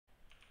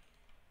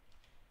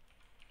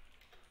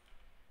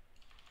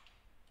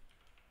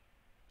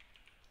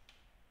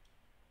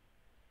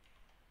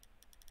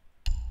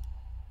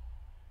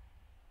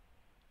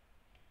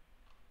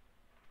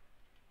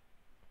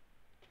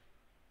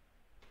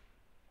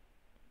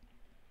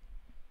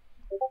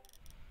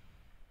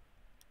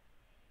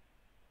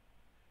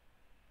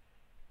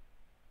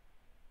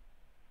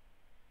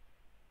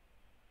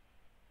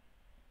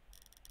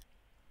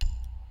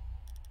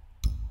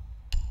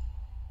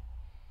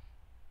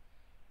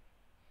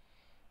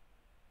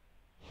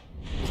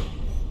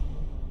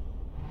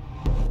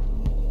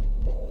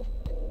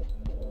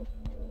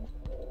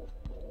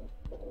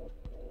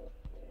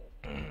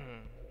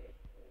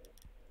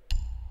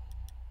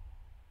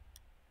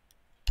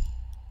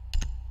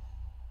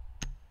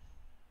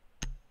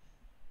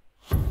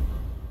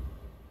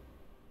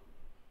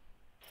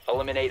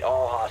Eliminate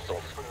all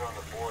hostiles. Put it on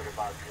the board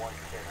about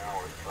 110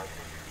 hours, so I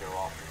think they're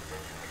off the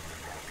version of this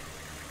time.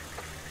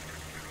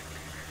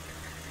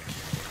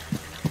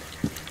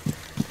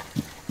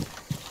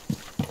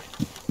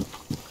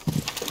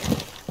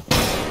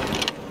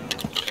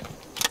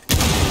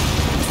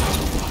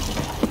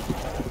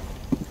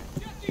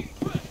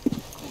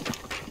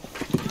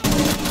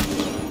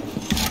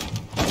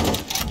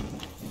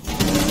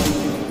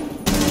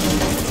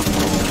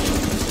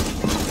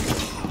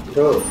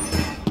 Bro,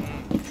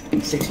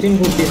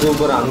 1650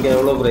 super அங்க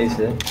எவ்வளவு price?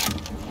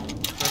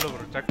 சொல்ல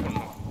bro check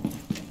பண்ணு.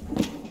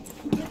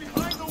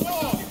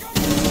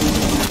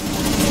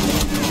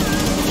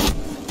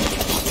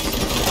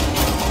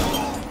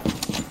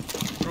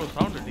 Bro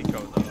sound leak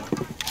ஆகுதா?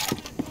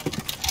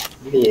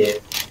 இல்லையே.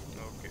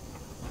 Okay.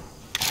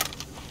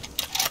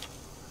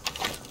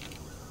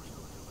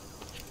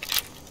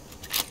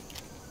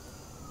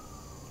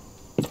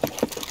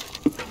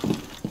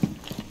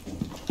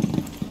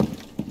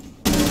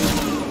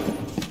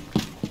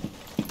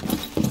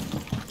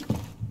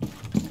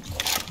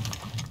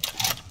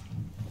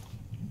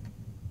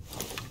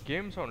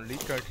 Game sound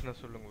league ஆயிடுச்சுன்னா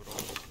சொல்லுங்க bro.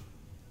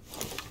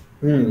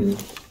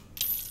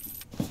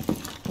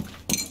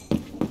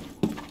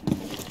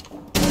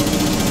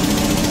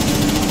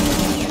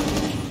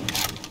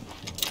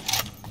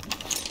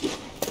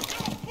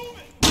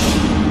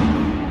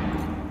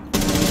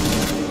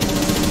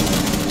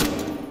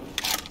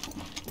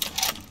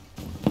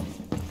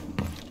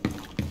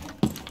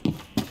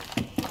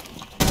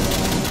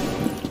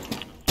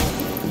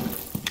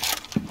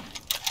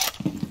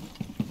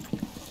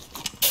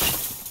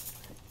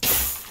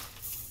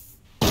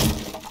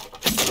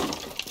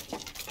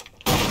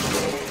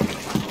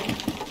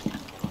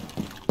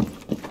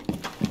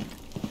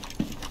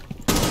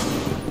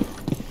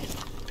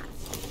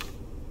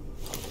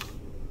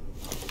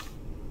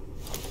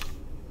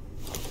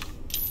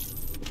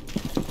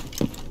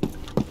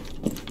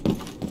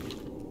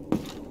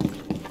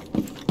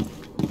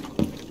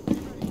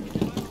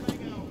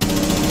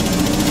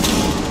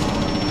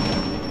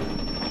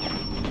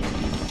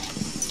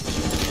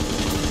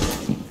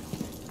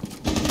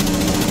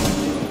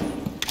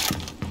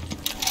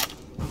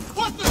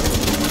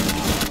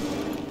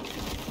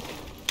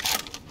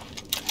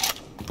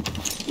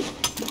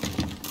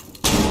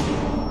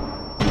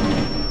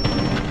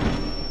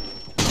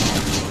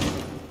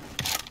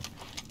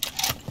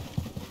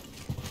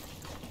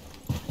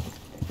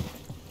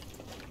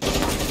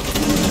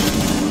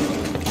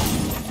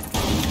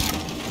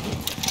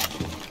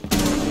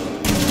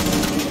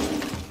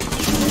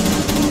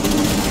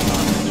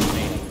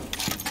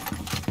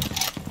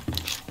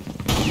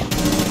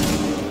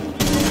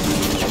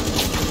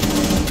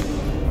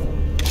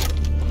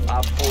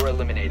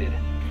 Eliminated.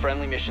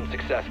 Friendly mission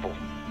successful.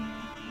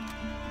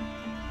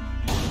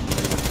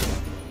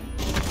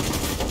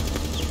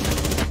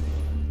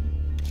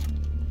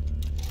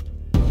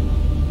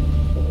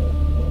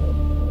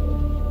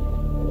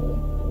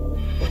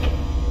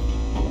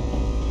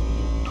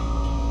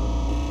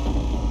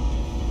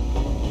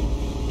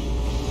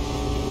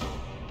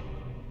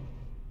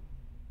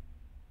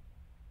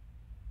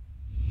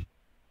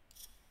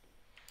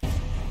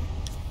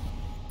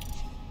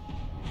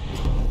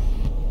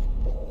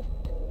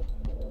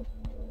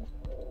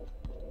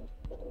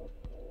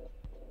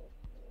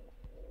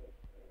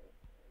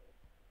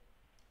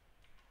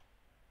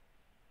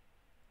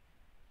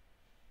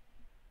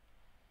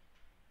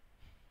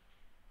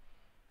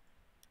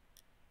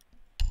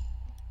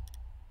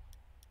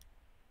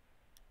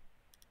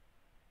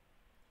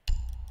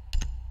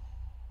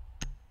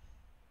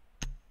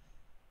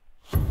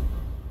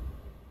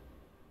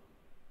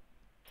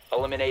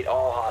 Eliminate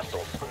all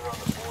hostiles. Put it on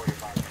the board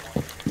about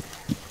 110.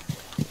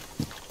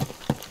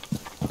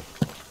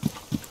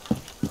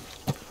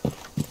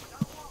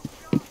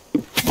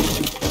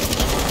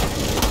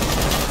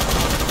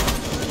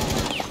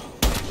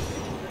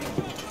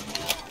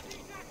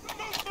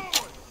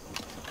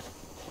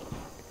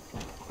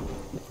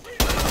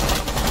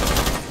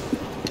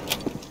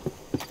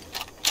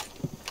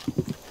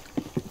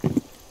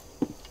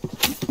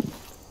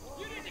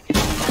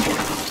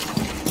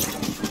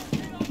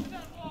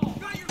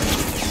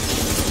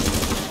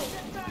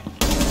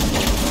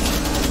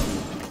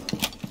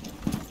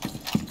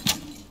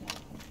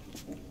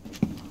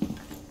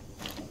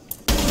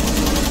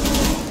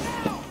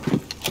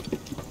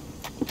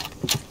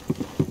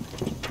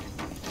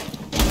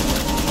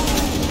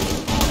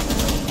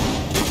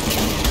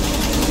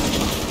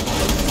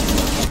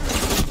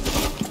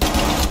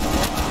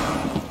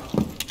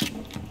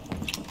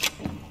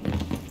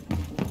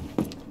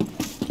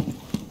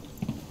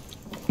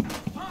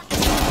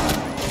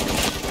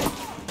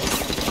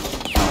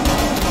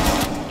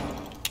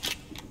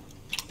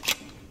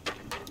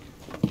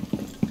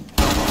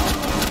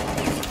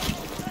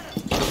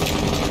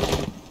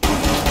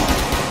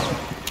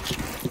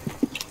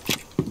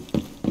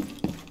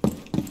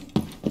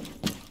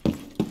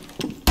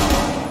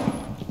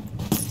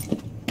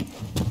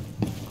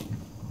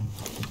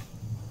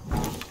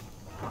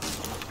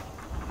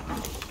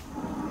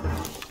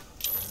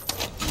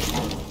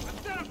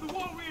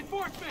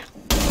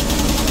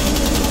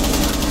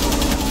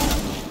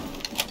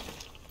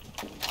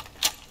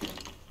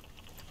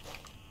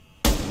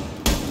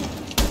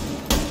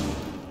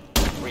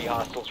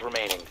 hostiles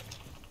remaining.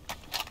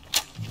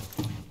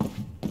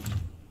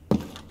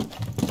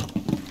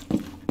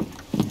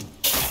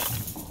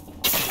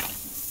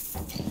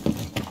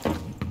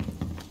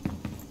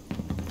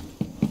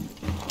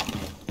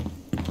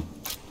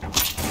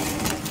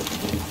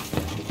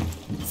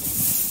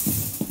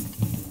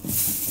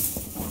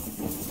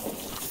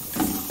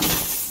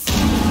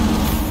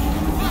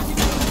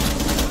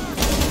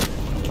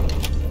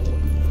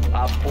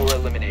 Op 4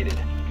 eliminated.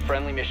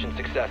 Friendly mission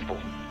successful.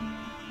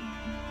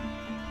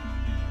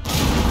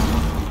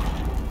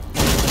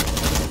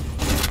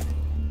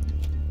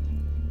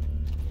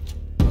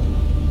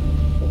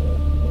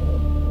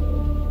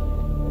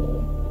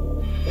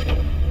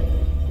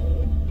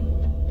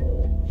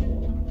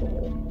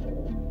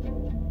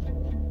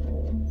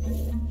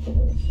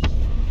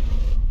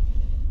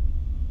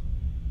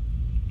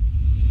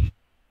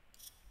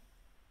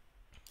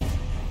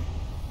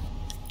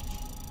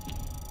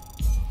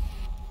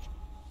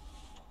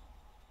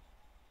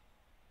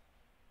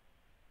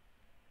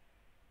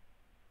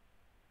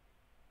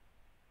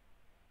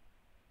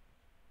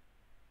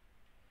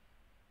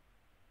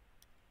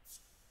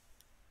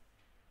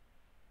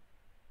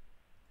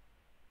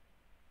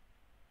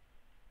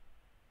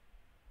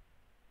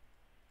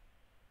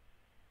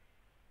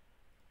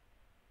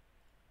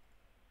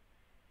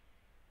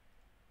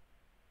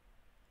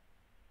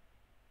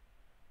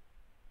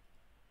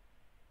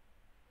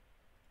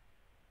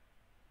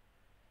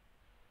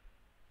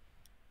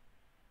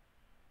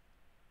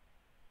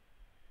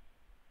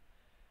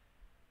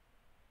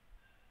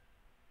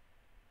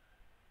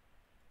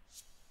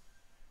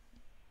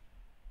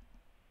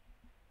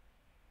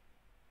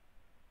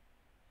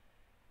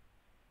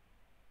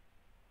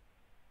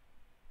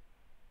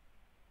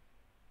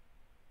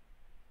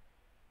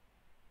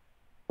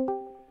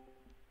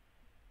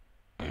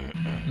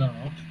 Hello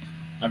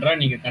அட்ரா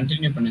நீங்க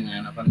continue பண்ணுங்க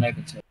நான்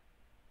பண்ணாக்கு sir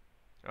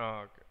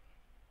okay.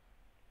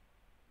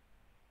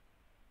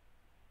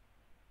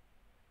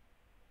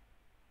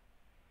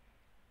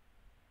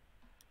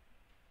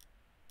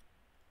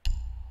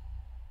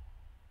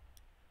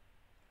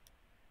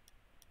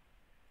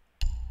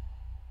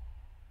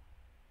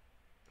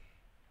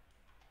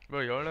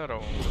 Bro எவ்வளோ நேரம்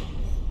ஆகும்?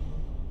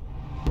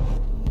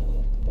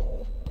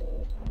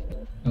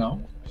 ஹலோ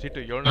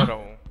சீட்டு எவ்வளோ நேரம்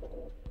ஆகும்?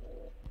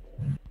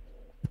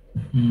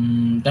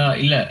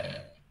 இல்ல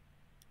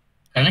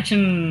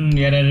கனெக்ஷன்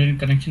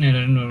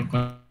எரர்னு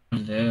இருக்கும்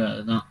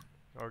அதுதான்.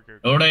 ஓகே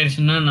லோட்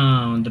ஆயிடுச்சுன்னா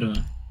நான்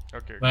வந்துடுவேன்.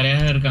 ஓகே. வேற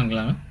யாராவது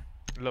இருக்காங்களா?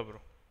 இல்லை ப்ரோ.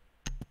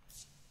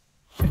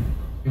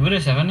 இவரு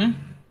 7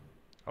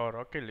 அவர்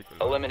ஓகே இல்லை.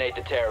 Eliminate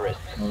the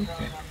terrorists.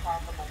 ஓகே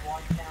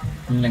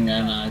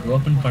இல்லைங்க நான் இது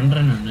ஓப்பன்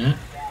பண்றேன் நான்.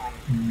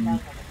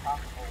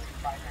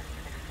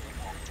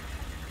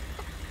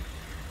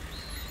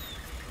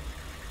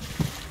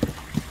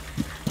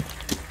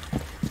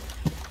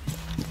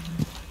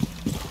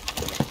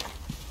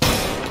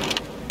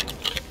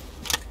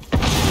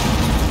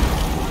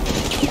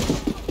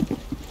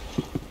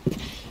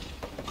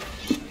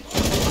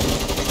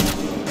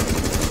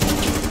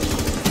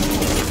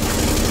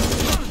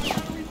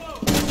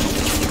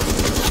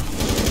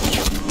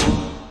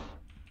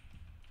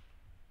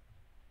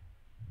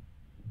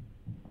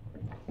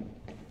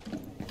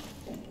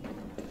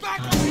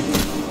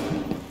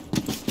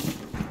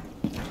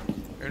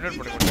 என்ன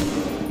பண்ணி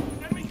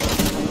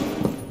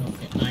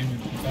ஓகே நான்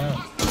இருக்கா?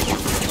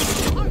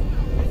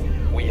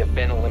 We have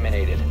been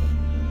eliminated.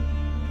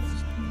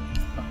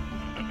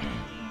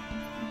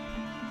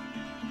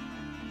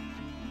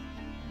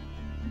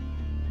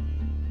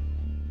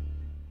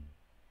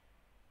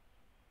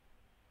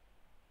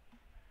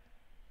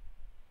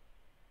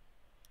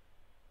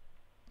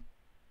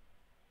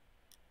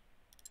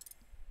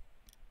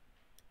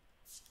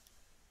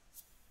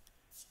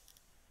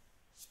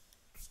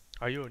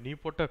 ஐயோ நீ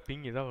போட்ட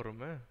பிங் இதான்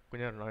வருமே.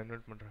 கொஞ்ச நேரம் நான்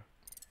இன்வைட் பண்ணுறேன்.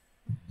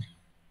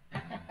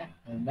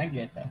 அதுதான்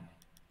கேட்டேன்.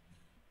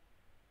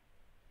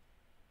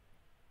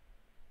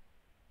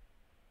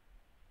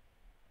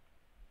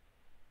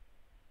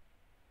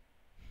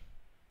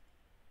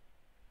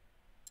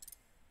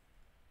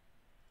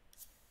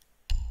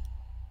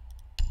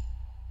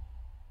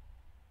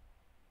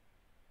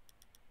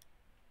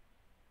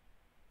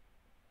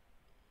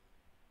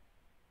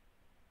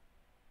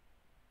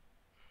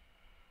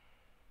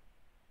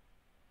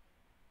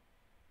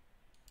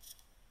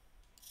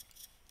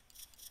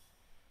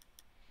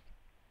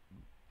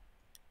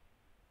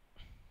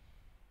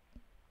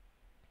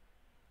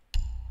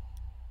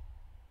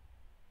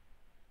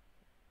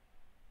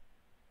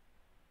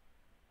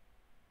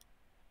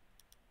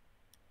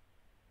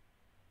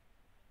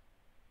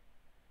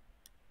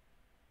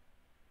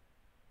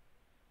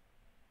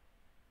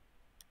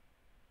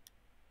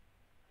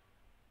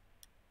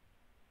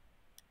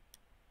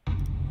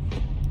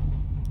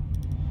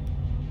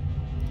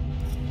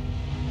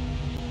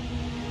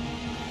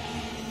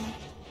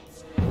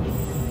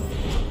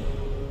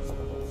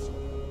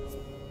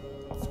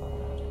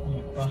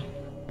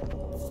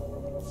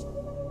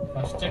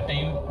 ஃபர்ஸ்ட்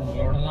டைம்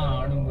உங்களோடலாம்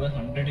ஆடும்போது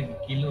 100க்கு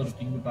கீழே ஒரு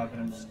பிங்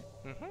பார்க்குறேன் நான்.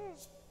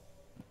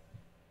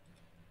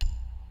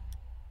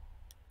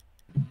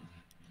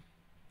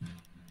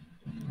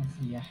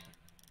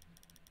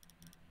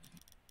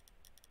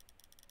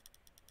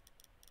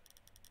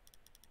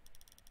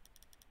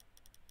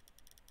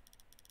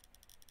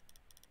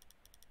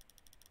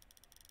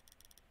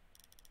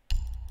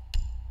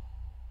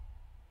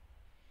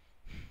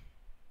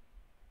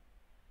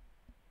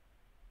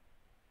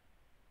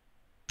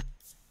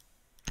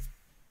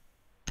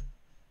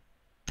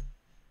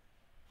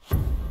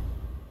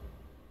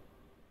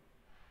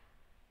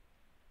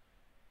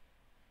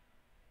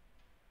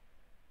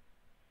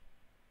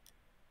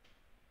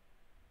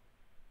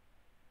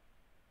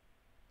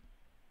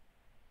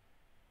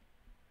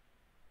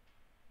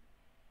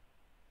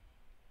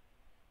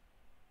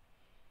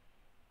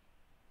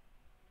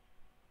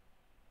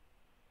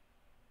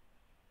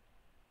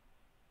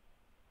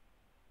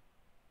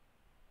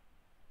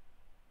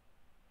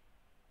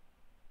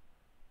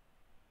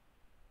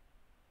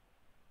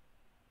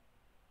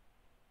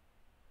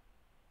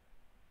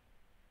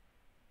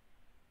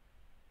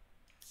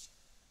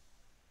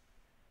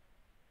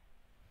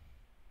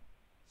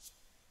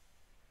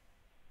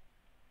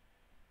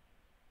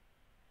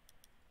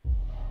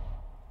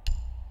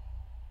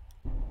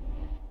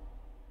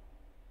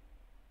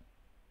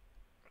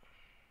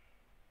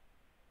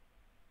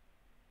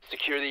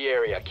 Secure the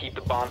area. Keep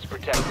the bombs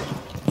protected.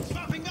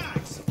 Swapping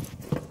mags!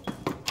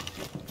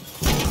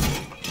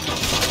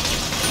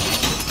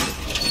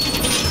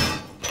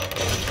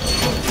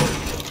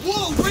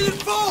 Wall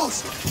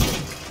reinforced!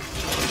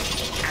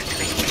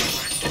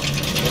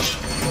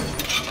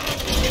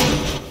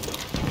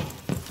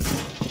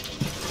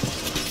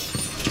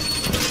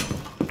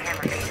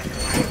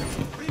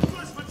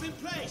 Reinforcements in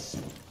place!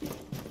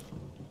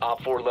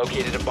 Op 4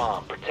 located a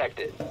bomb. Protect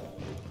it.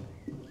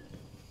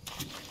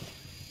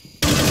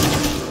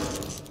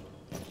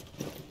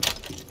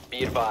 Be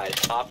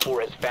advised, Op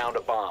 4 has found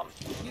a bomb.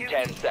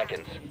 10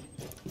 seconds.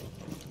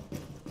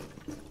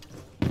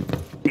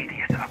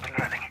 Idiot up and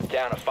running.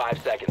 Down to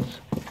 5 seconds.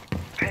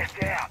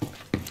 Pissed out.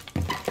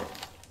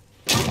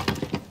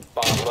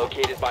 Bomb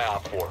located by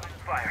Op 4.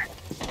 Fire.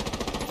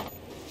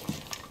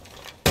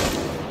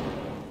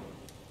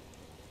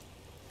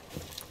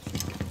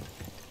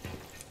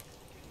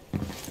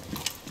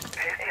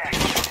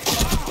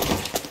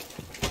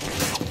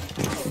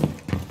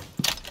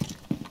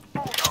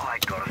 Bullseye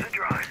got us a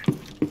drone.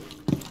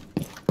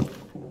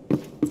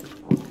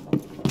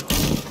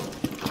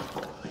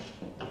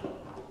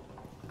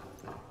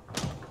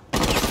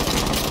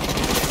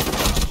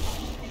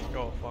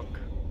 Oh fuck.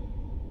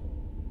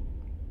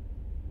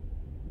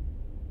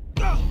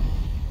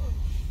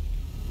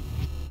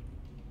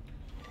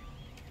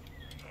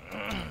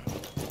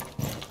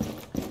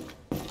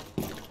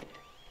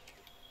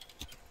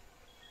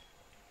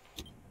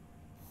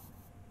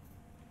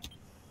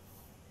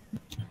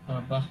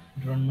 அப்பா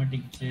drone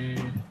மாட்டிக்கிச்சு.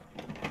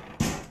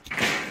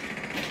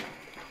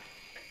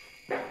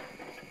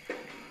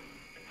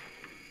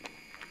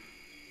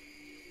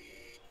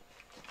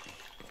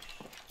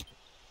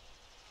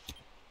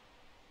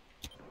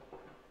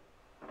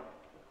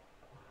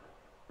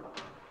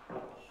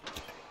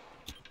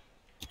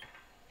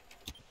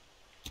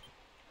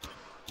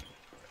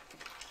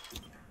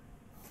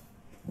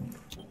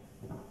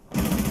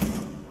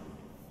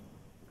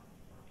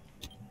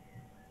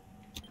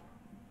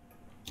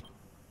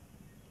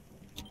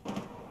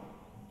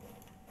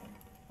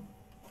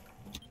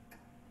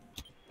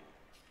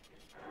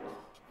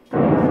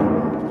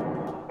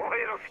 Oh,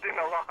 it'll sting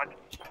a lot.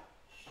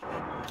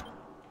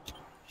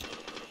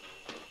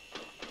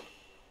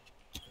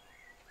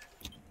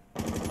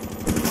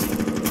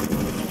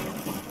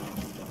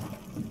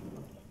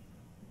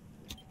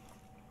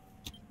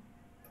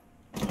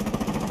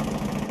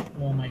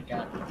 Oh my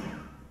god.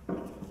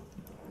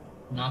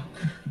 Knock.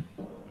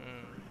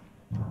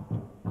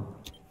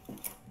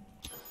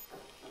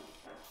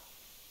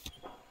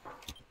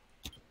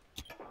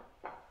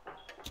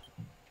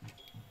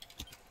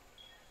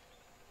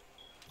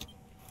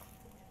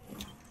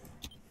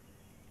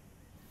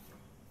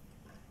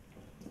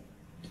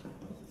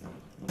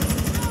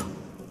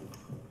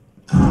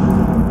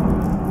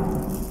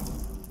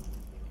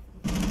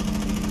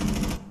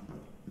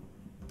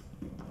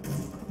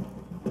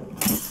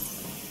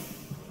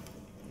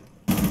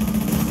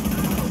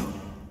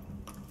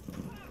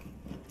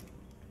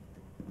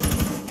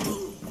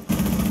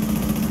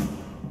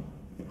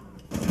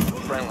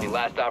 Friendly,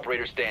 last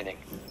operator standing.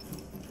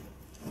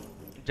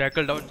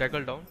 Jackal down,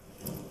 jackal down.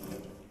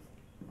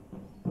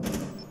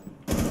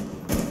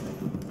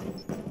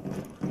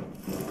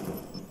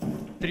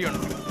 Three on.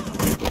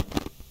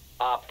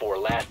 Op 4,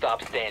 last stop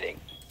standing.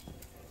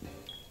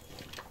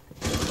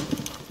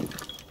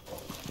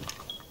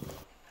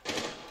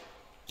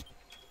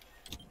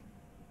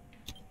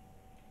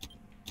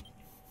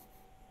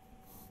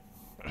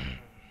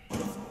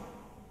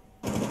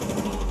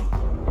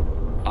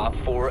 Op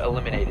 4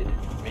 eliminated.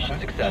 Mission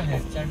successful.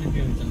 Headshot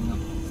இப்படி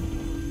வச்சிருந்தான்.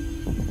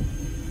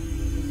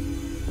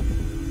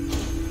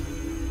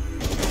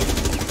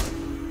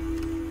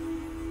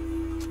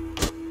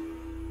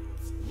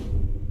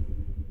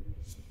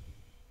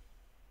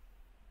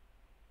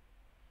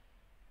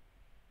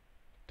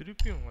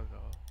 திருப்பியும்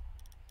அதா.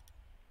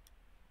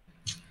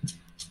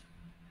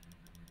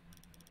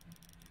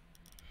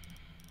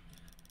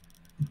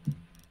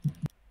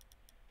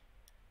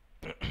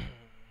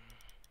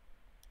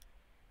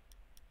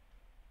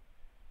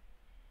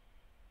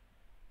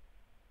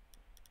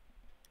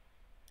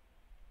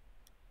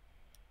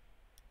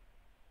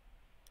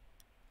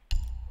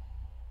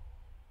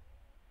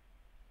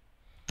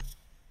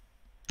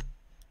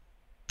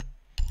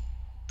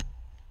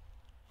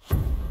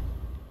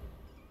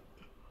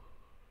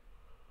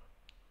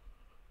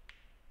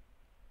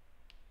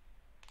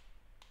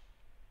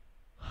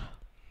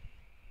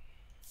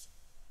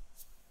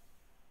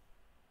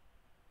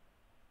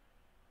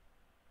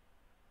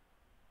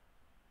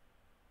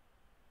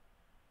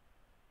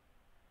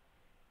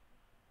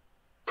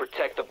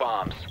 Protect the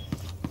bombs.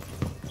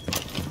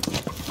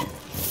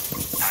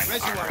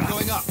 Reservoir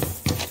going up.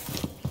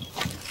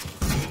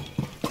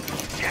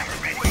 Camera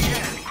ready.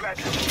 Yeah, grab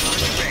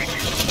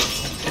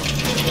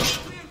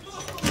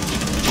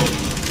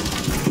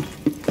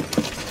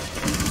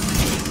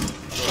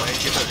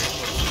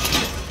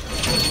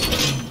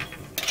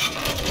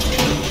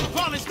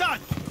Bomb is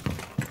done.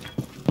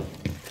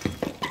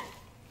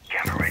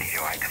 Camera ready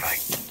to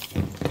activate.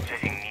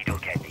 Setting needle.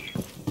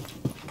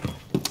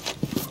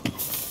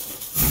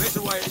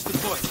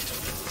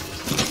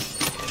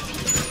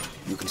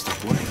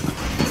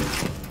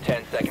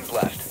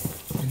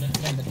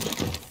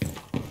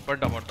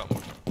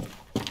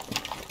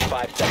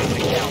 5 seconds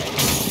and counting.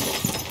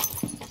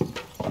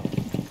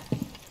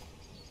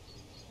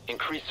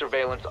 Increased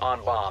surveillance on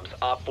bombs.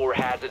 Op 4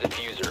 has a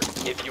diffuser.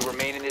 If you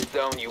remain in this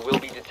zone, you will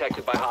be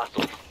detected by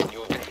hostiles. You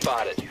have been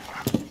spotted.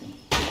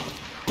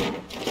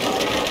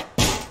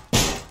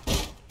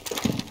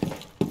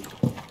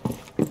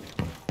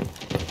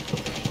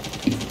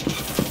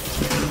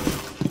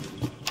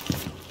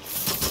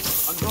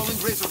 Unrolling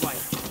razor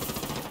wire.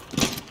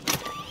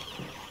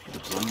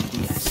 Deploying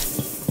DS.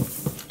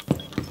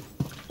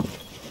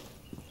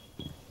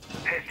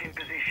 Test in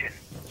position.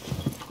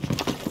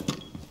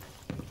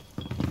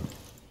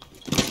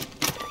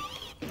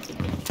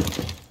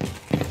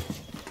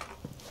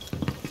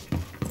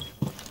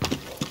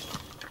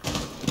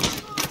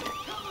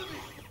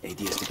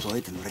 ADS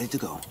deployed and ready to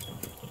go.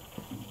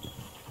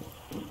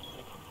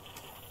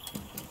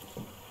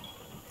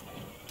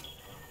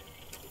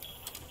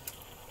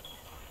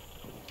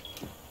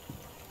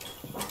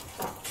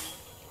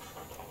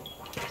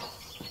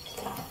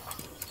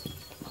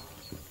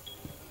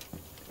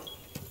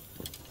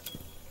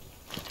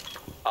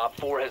 Op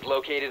 4 has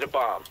located a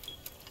bomb.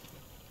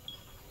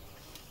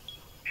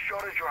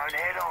 Shot a drone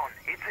head on.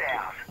 It's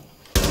out.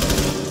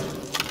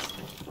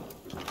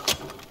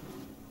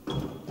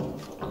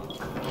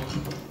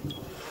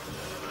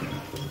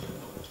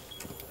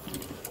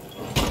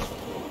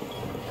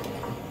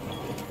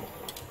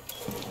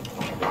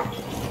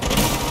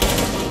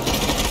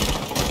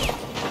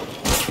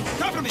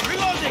 Cover me!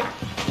 Reloading!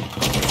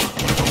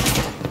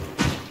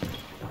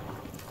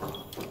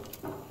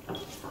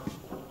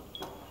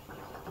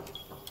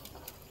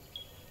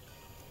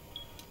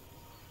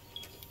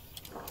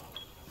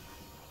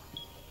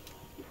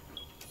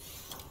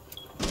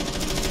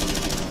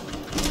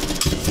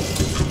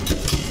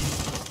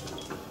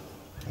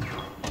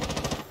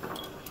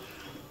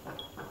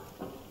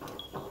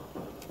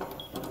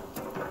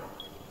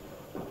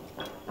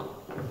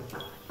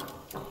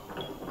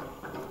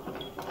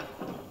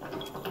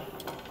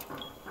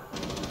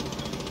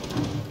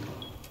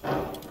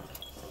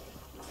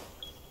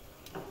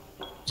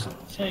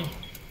 சரி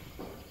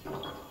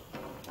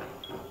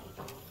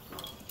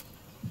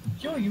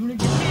ஐயோ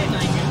இவனுக்கு எப்படி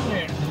நான் இங்க இருக்கிற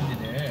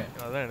எடுத்துருக்குது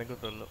அதான்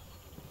எனக்கும் தெரியல.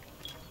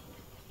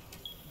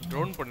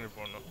 ட்ரோன்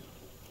பண்ணிருப்போம்.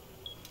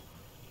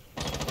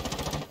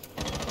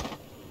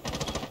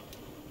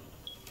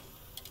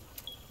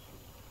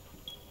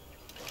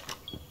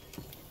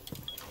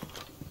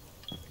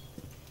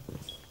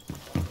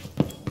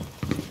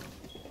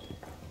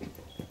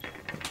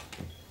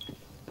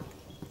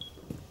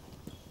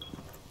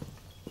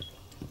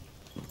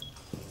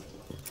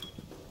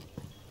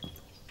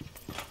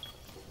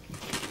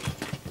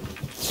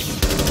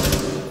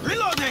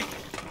 Reloading!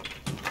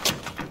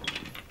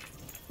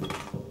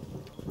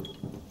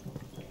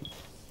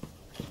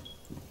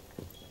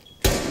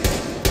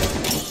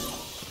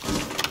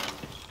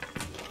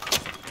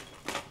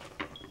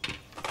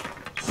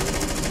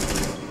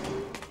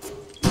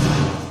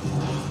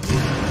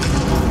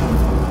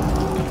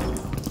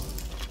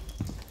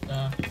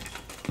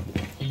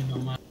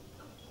 அம்மா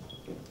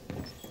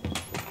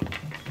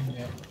இங்க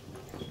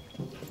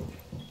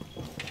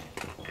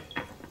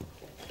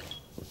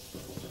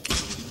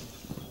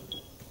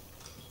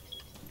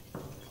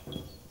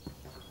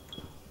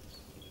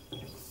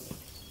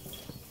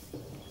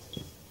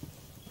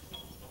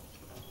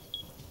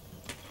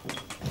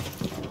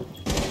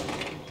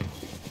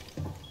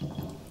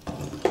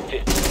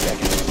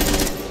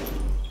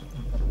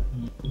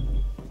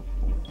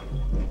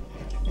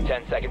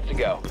Ten seconds to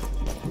go.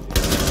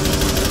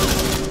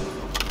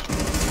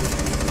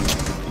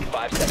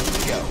 5 seconds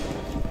to go.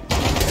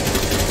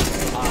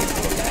 Op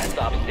 4 last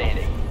stop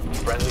standing.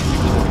 Friendly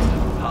victorious.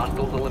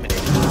 Hostiles eliminated.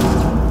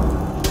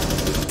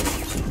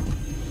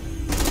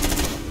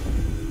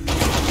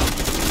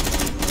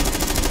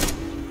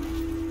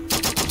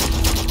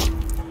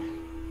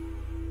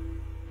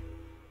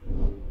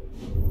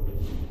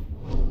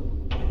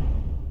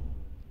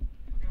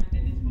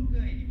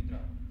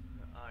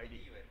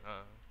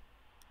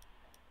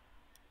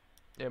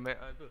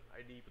 itu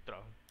ID Putra.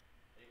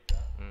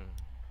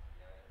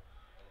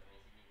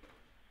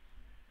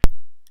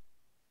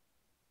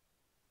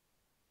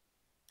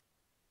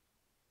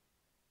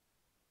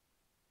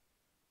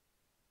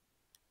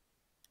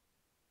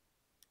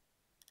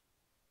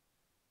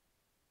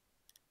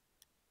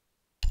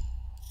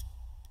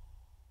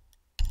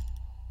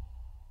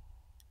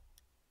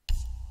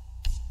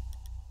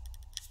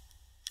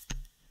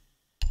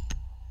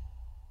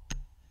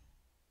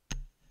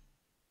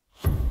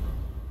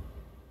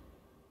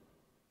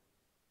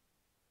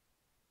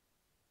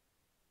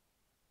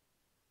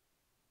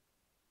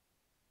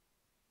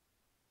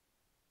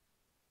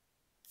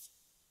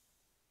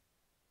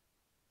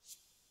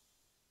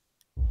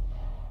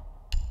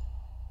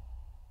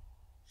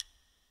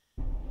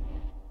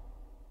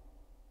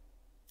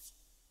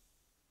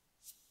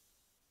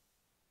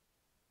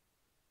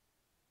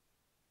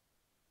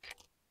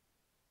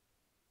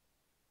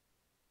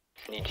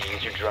 Need to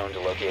use your drone to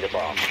locate a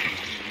bomb.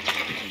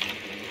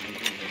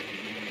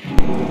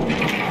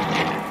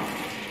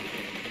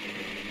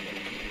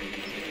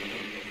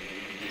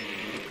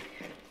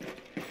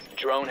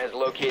 Drone has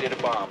located a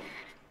bomb.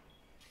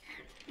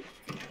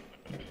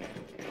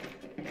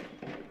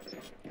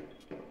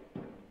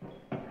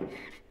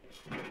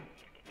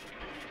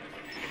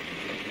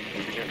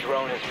 Your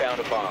drone has found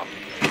a bomb.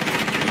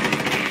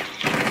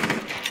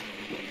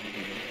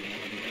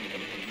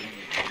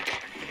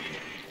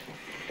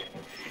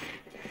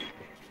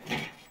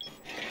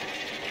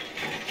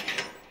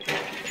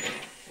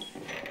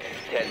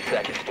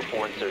 Seconds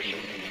before insertion.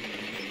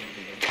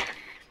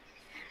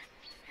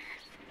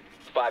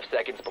 5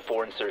 seconds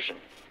before insertion.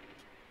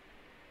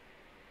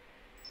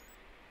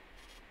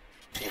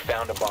 You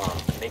found a bomb.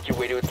 Make your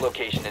way to its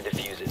location and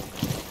defuse it.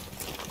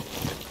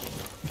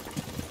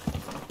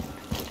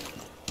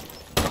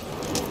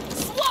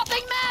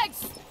 Swapping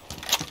mags!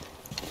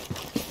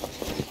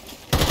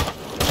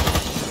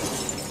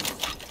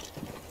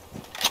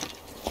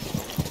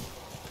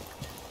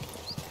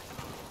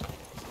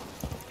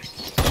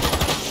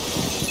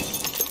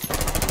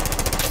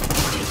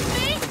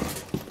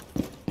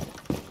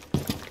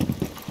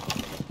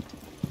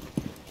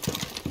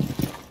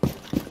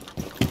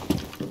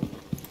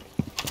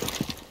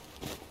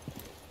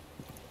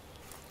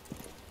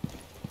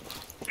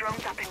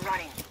 Drone's up and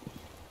running.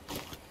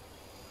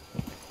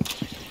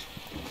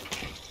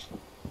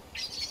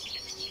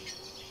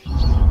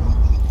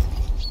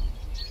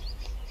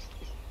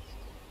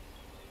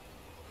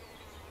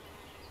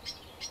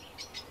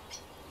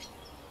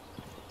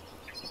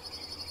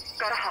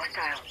 Got a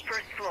hostile.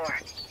 First floor.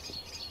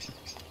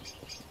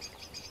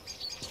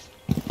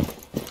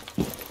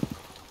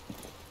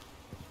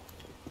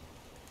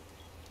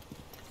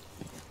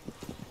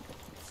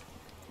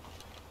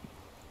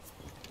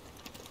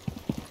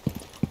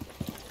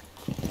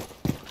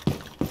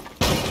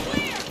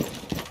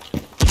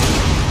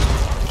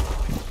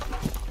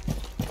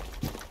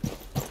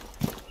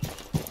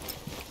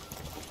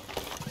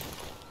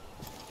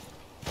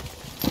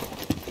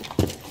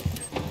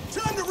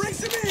 Time to ring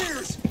some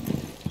ears!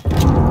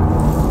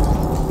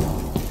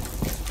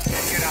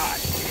 Get on.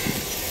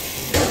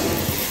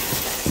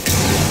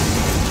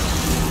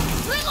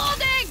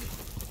 Reloading!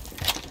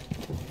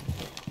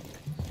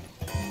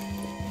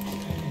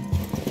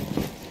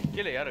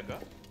 கீழே யார் இருக்கா?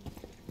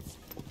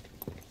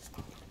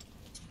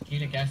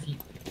 கீழே கேசி.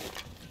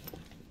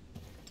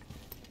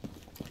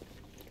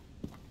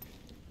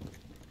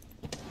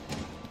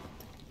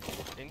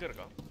 எங்க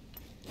இருக்கா?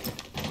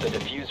 The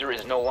diffuser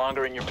is no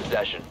longer in your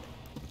possession.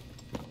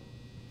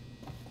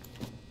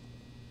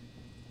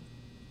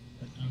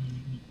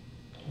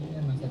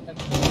 கீழே நான்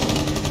setup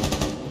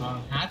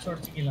hatch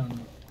உடச்சு கீழே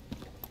வந்து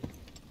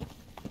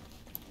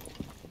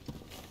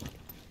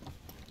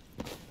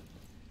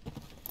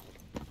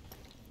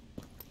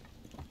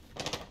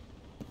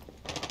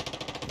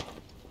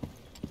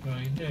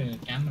இது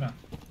camera.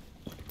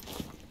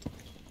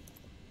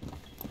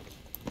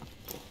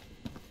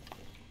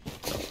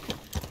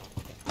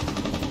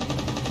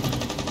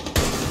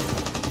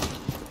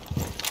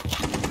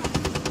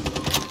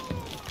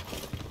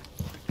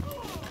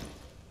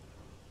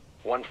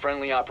 One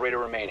friendly operator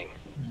remaining.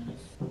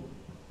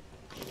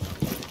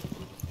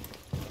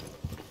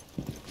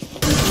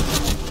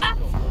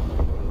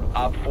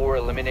 Op 4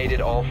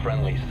 eliminated all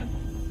friendlies.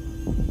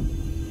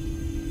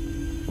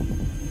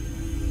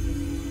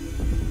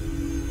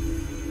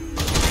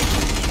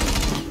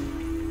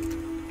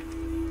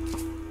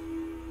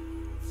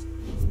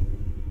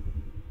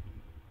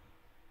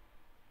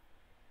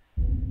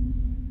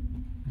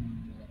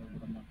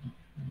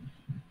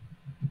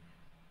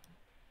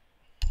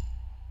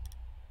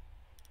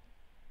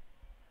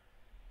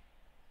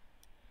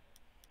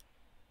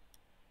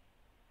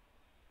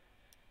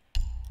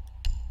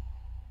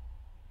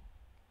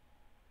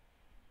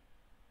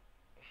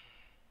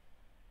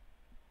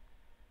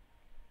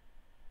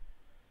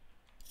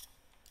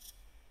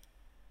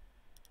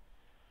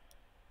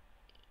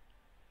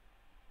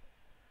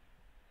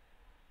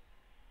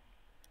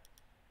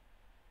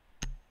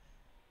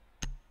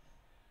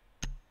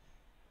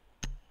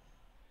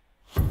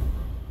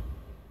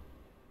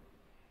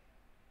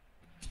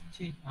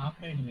 சரி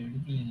ஆப்ரேட்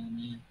எடுக்கல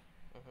நானே.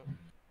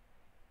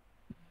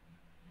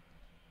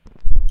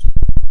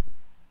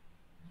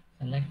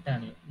 செலக்ட்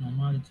ஆகல.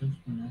 நம்ம அதை சூஸ்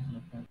பண்ண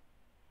செலக்ட் ஆகல.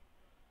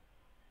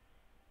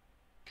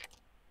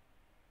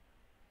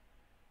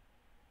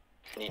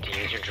 Need to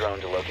use your drone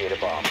to locate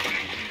a bomb.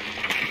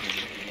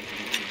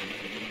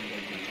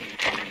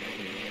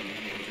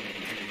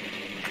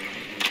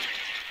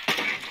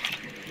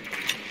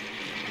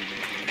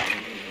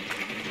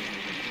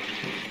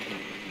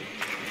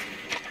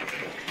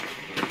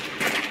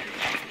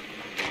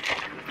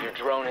 Your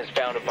drone has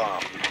found a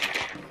bomb.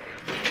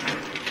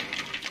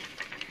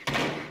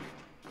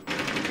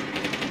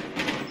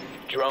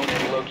 Drone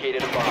has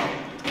located a bomb.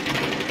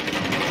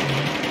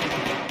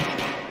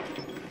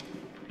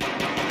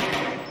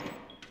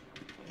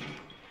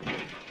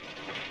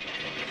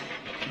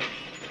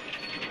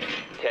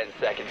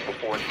 Seconds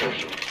before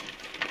insertion.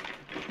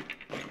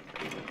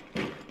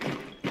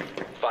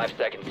 5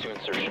 seconds to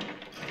insertion.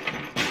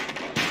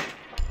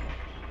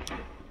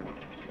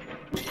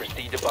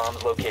 Proceed to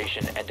bomb's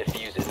location and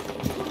defuse it.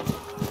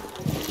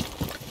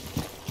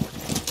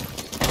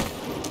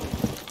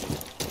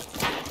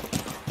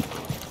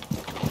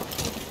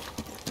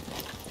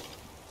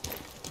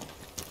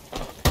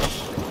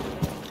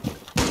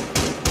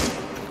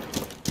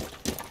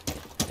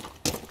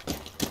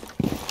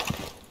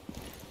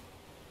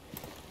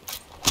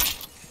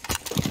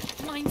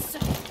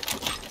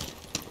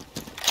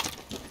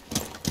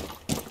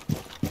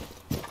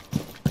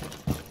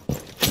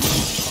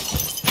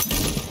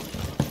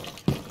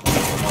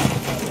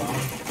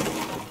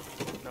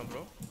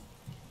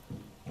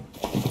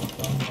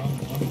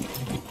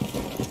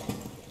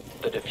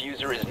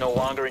 no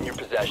longer in your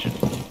possession.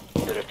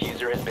 The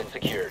diffuser has been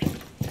secured.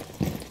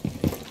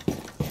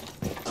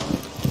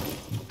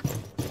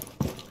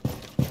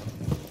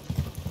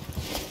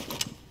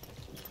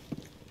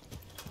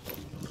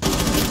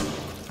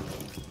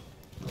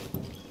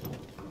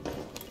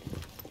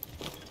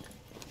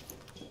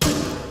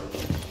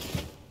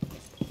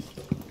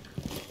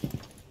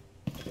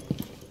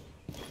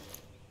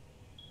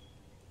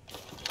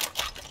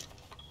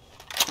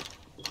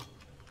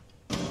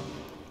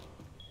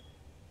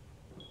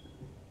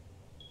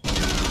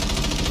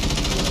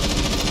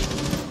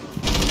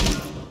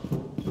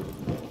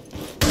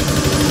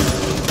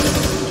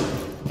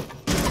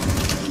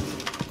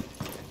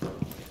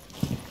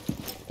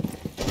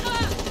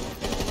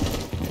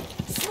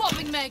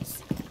 Swapping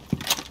mags.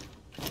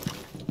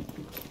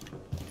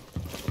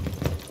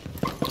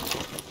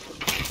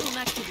 Full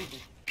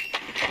activity.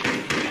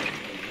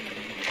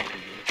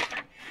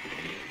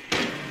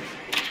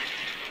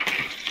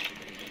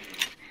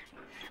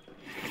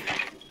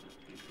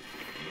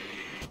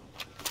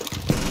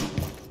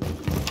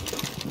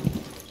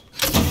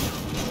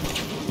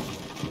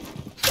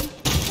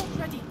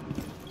 Ready.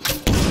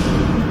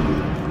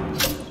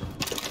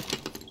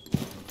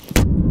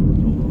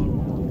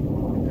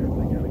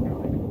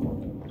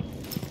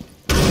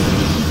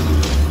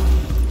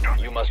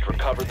 You must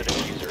recover the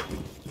diffuser.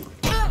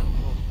 Oh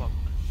fuck.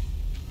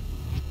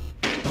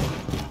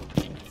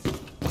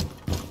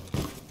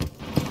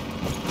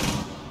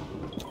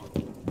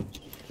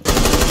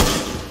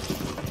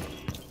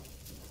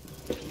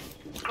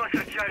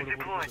 Cluster charge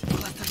deployed.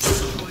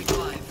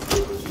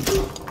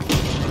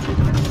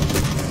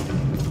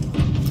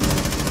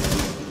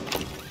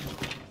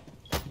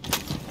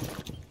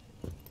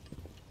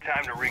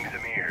 Time to ring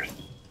some ears.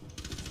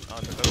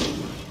 அந்த கதவு.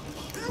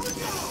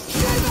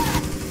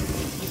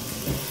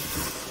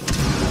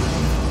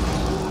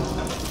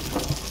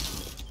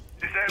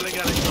 Disabling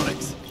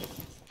electronics.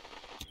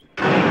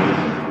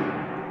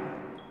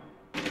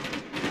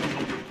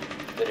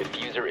 The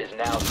diffuser is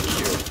now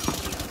secured.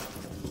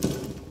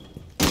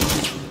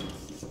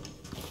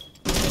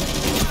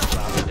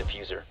 Found the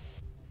diffuser.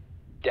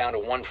 Down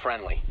to one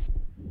friendly.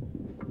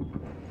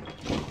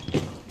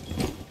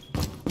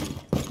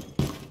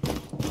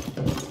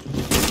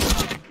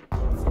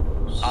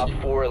 Op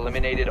 4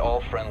 eliminated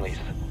all friendlies.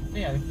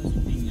 ஏய் அதுக்கு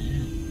சுத்தீங்க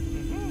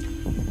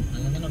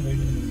அங்க தான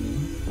போயிட்டு இருந்தீங்க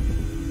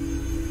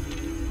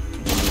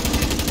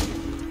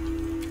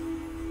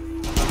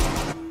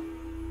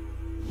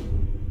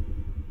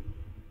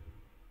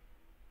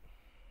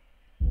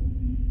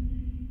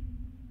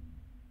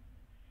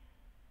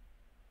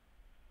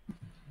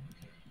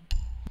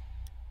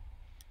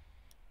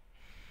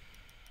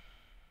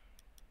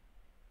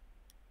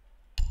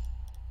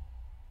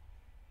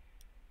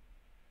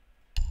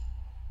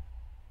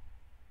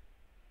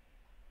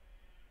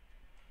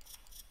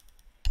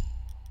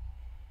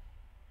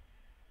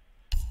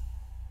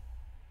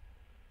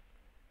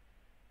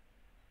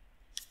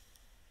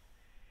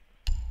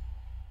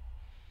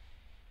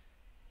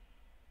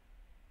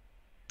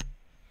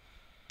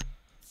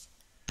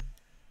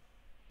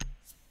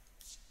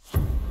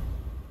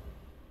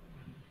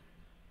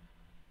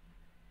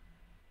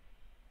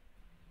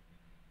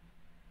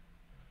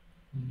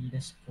We need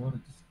a score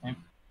this time.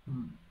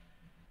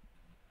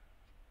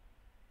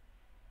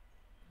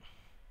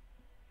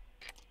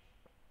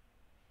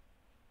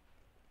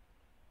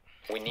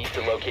 We need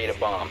to locate a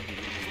bomb.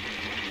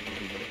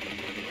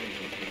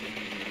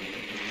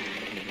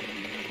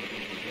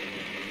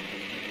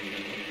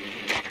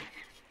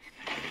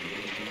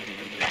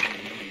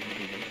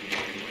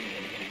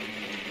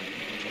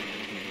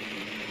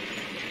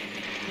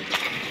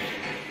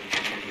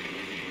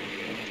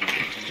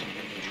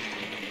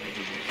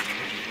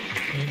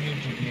 Maybe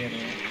to clear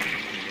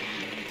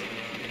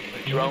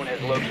Drone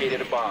has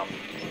located a bomb.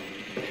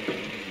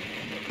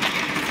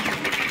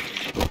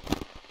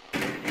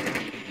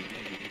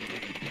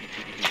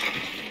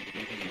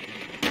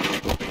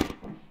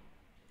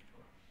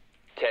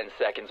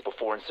 Seconds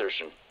before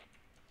insertion.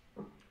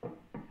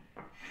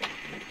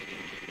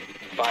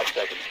 5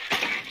 seconds.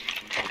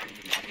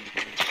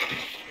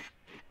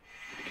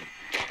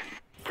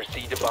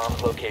 Proceed to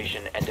bomb's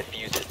location and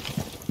defuse it.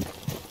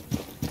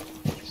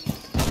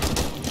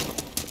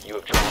 You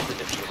have dropped the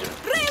diffuser.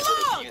 The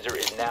diffuser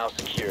is now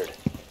secured.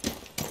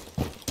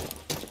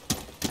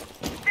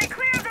 They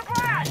cleared the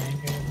blast!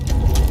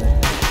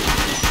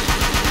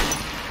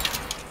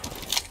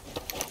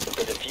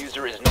 The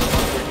diffuser is no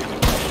longer in your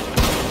possession.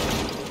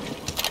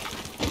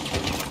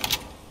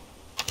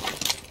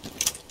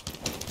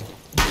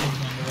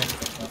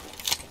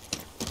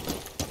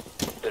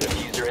 The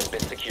diffuser has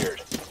been secured.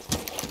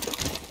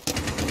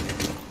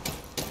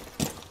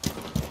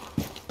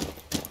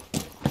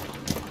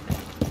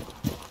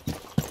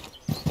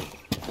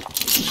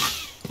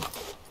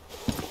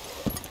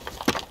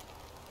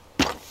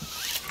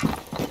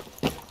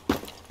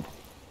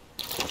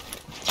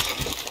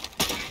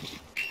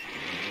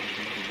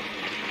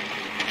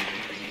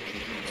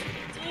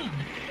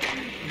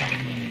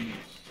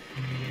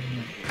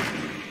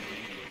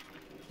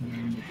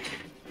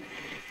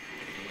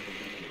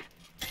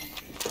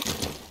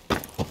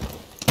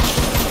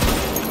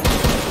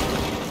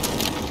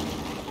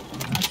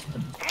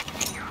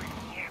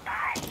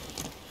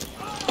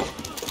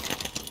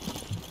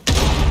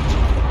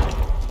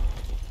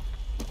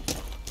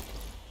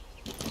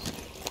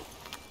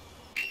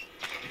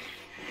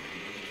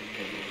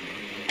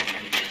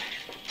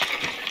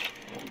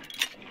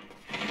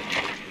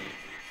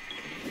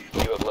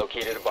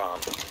 located a bomb.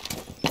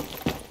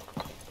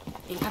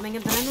 Incoming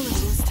adrenaline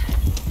boost.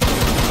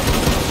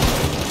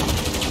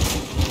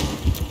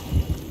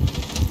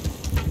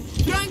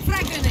 Throwing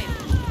frag grenade.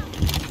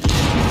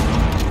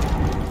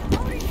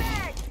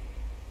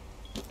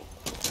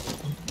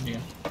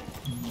 Yeah.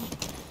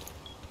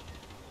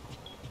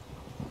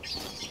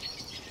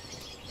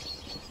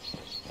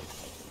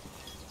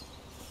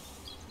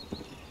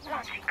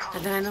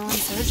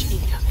 Adrenaline surge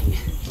incoming.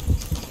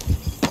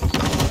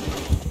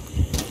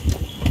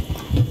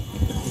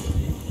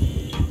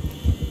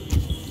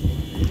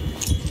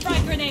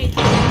 Frag grenade.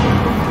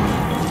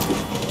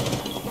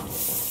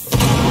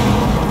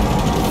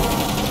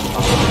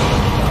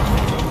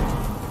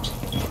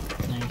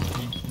 Nice.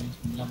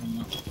 நல்லா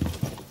பண்ணலாம்.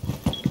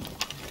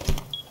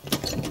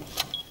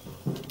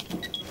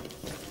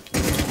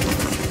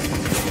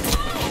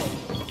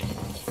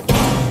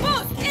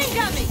 Boost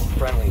incoming.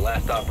 Friendly,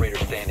 last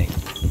operator standing.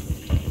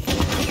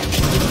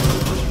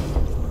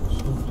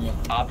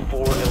 Yeah. Op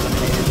 4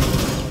 eliminated.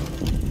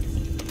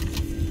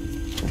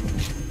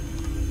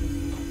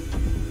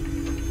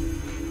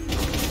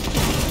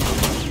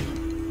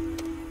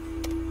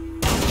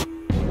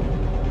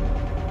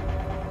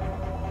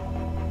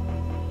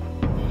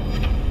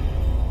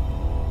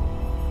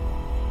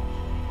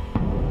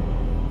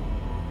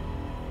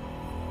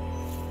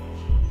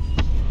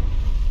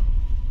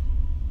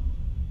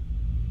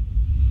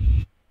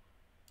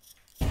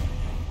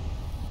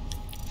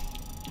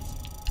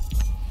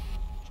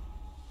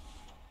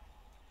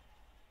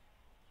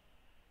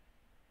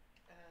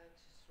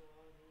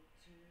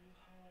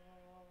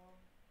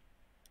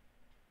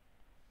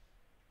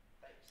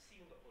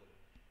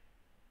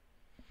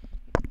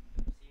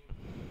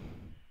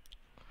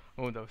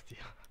 Oh, that was the.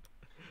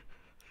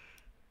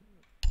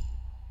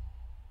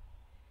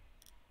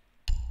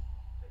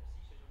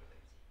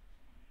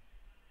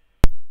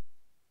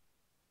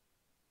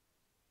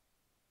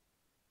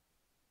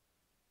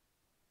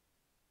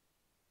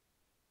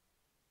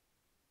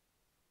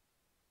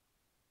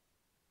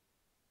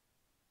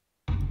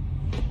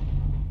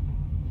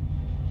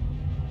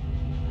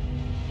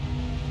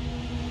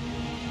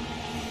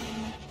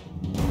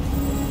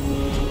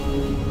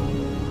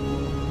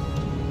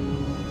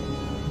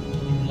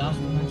 Last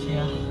match,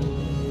 yeah.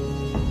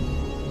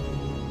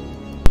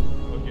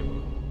 Okay, bro.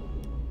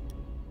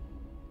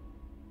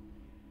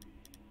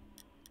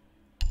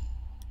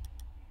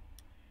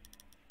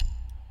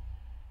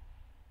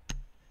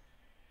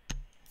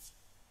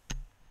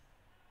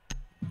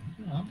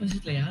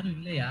 ஆப்போசிட்ல யாரும்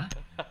இல்லையா?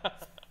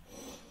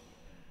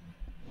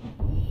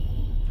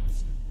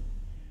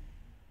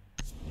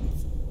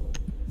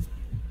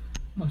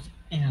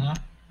 Yeah.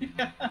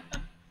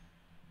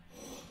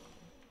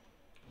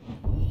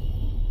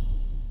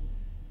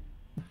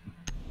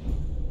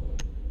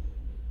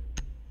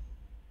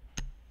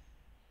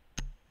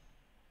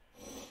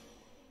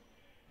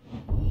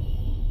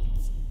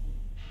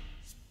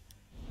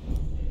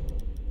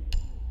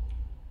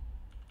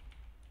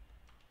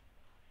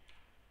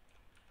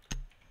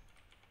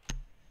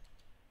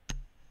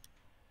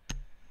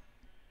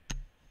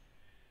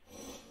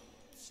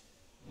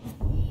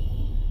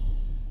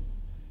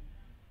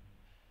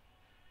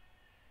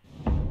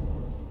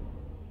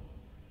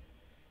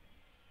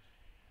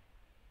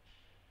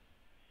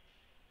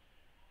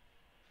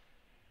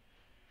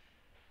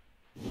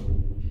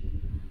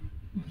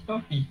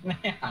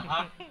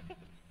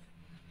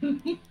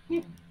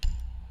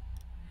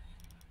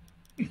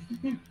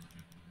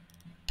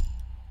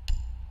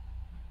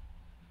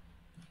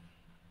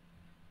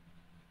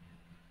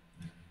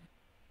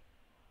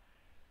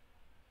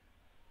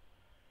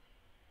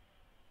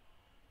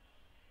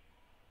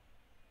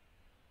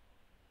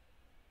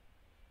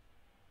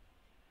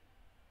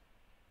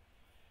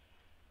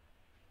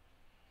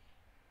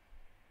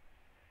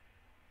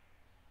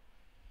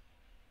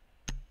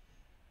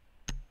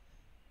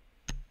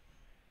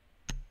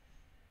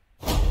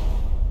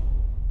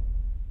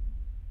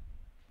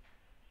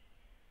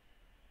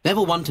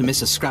 Never one to miss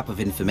a scrap of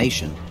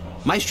information,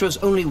 Maestro's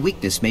only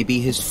weakness may be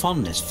his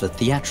fondness for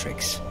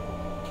theatrics.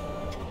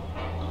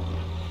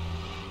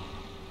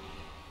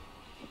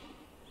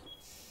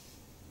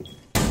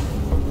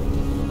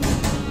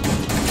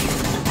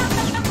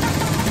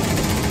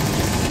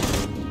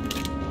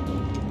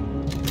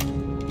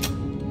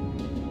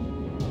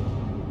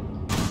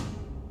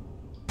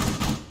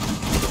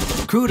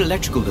 Crude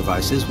electrical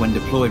devices, when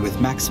deployed with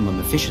maximum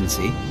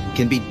efficiency,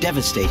 can be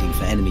devastating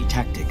for enemy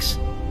tactics.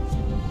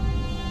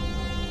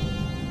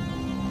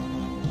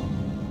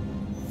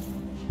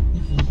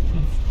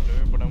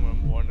 படம்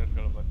நம்ம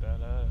ஓனர்களை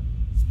பார்த்தால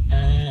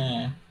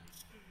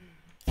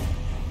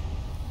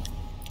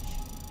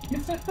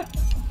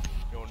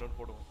ஒன்னொரு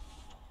போடுவோம்.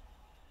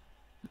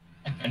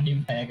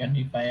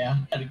 கண்டிப்பாயா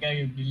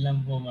அதுக்காக இப்படி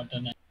எல்லாம் போக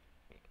மாட்டேன்.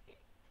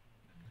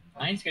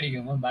 Points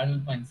கிடைக்குமா?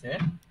 Battle points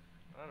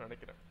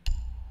நினைக்கிறேன்.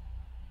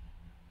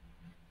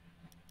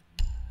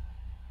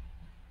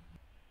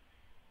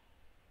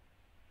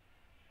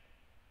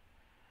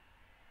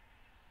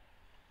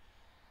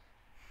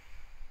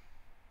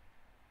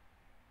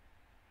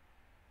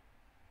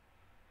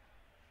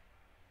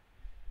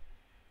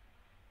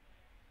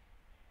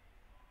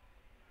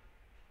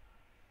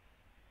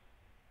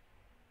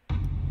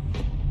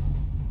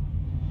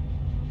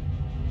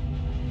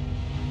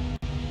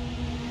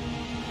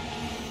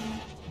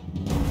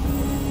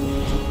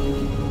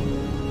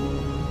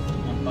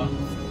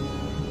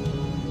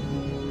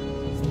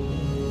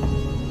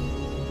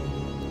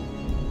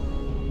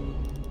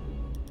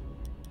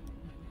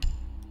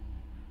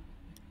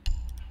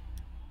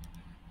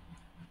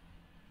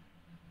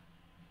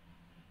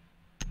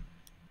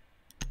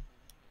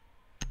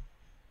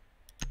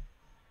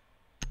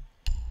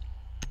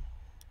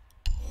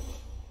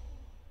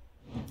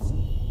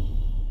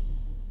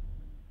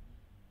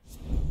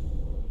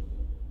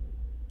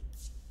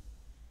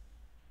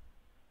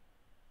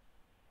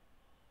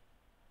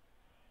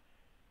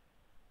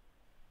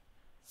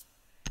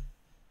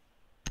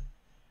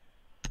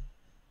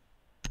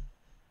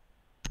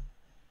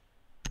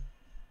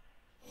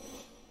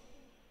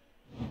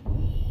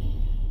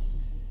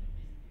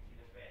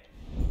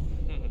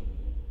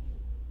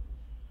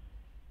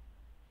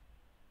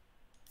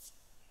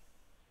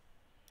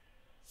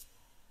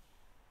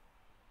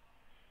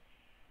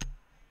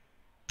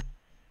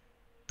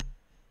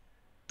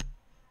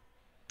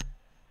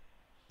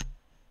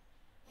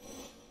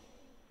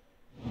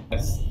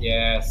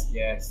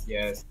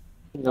 Yes.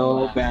 No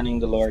banning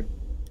the Lord.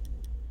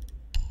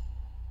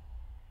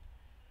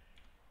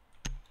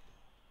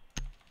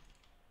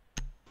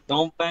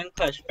 Don't ban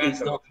Clash, please.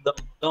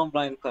 Don't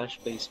ban Clash,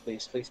 please.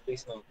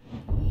 No.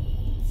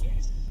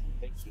 Yes.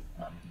 Thank you.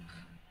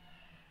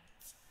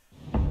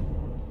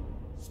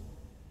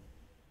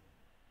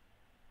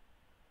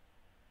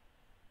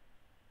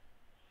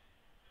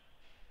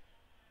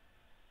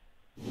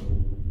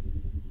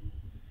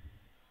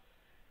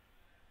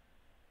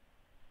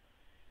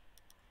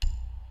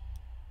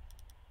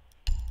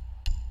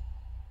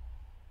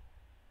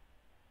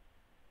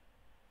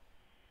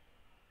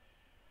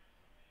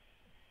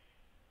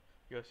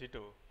 யோ சீட்டு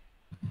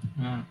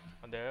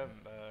அந்த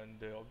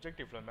இந்த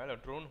ஆப்ஜெக்டிவ்ல மேல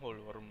ட்ரோன் ஹோல்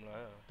வரும்ல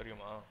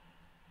தெரியுமா?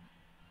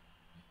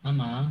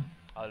 ஆமா.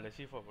 அதுல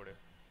C4 போடு.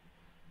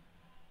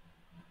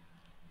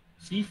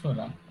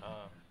 C4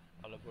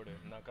 அதுல போடு.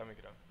 நான்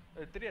காமிக்கிறேன்.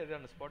 தெரியாது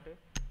அந்த ஸ்பாட்.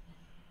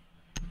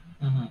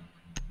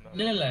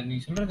 இல்ல நீ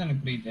சொல்றது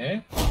எனக்கு புரியுது.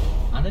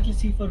 அதல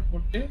C4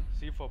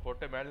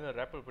 போட்டு மேல இருந்து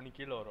ராப்பல் பண்ணி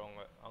கீழ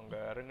வருவாங்க. அங்க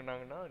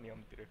இறங்குனாங்கன்னா நீ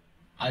அமுத்திரு.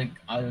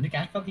 அது வந்து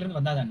கேட்வாக்ல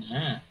இருந்து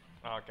வந்தாதானே?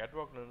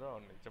 கேட்வாக்ல இருந்து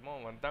தான் நிச்சயமா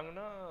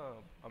வந்தாங்கன்னா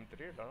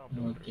அமுத்திரு. இல்லனா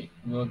அப்படியே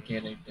ஓகே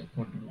ரைட்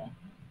போட்டுறோம்.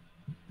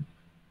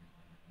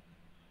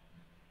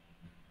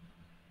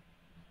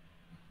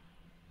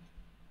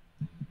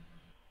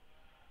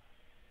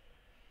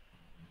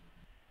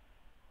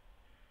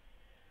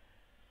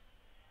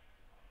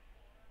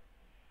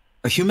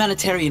 A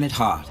humanitarian at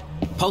heart,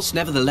 Pulse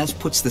nevertheless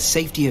puts the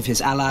safety of his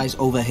allies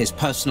over his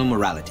personal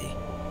morality.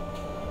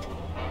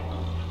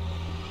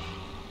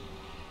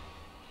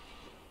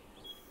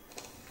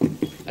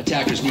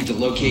 Attackers need to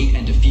locate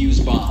and defuse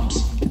bombs.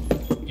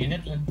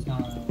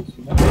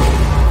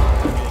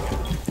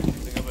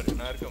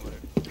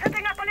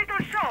 Setting up a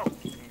little show.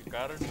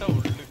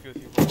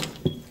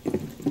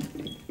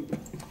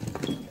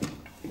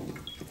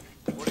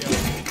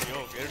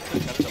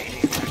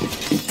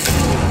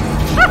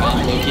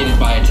 Bomb located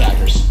by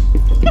attackers.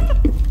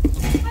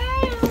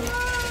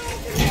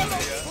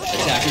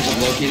 Attackers have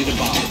located a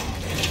bomb.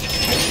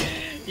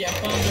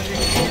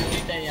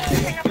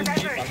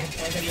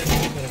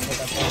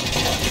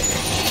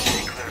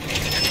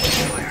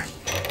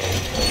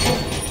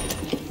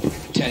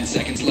 10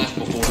 seconds left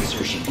before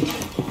insertion.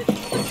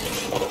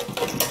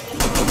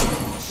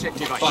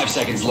 5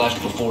 seconds left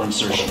before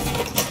insertion.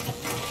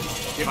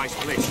 Device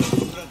placed.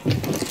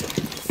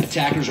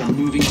 Attackers are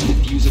moving to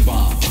defuse a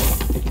bomb.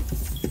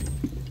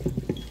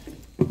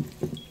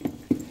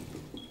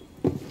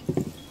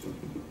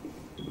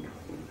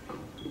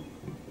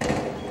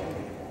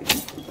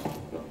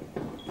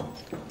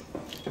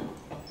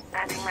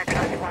 Adding my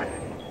plus one.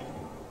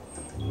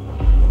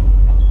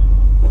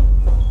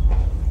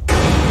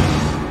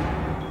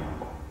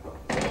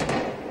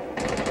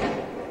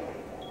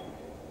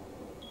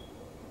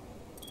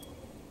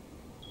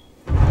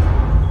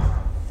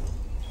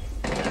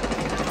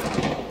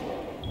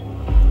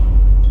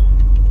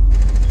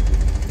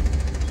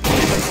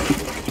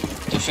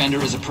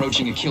 Defender is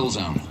approaching a kill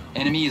zone.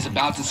 Enemy is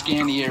about to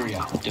scan the area.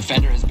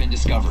 Defender has been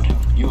discovered.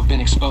 You have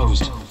been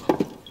exposed.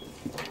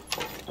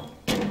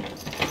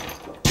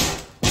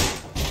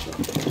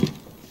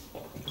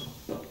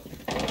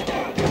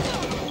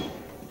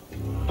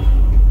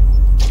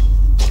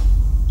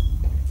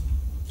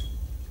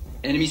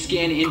 Enemy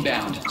scan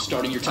inbound.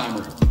 Starting your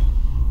timer.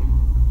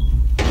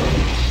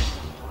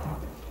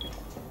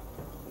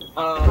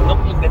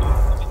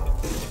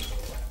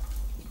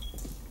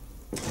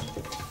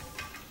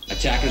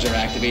 Attackers are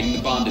activating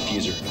the bomb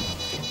diffuser.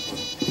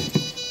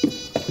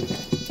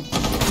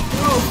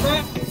 No,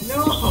 man!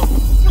 No!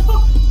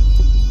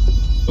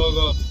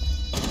 Go.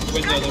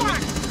 Window, the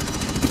window.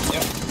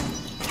 Yep.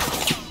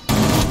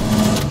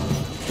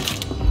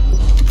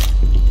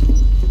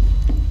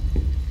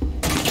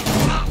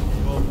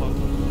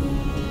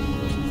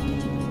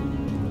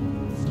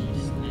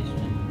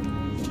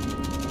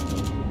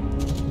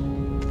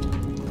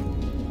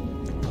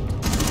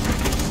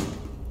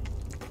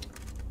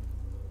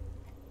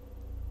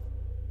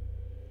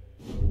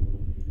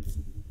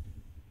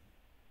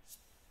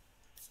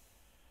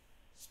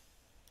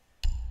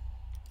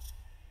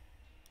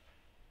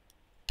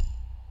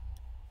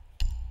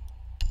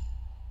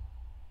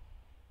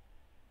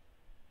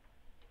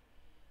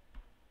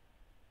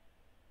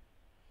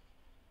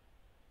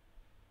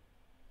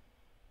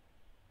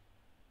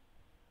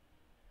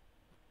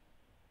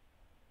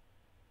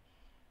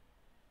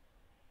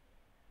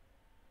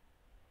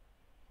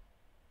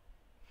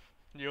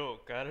 யோ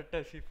கரெக்டா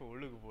chief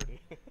உள்ளுக்கு போடு.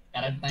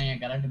 Correct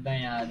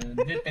தான் அது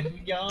வந்து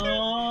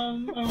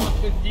தெரியாம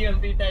குஜி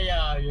வந்துட்டாயா.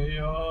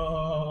 ஐயோ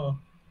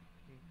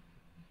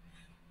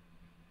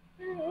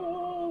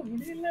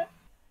முடியல.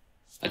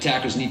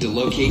 Attackers need to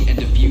locate and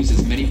defuse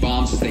as many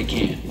bombs as they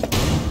can.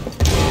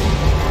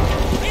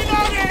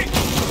 Reloading!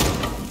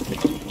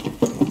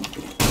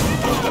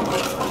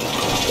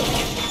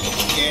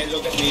 Okay,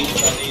 look at these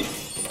buddies.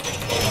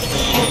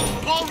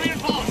 All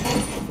reinforced!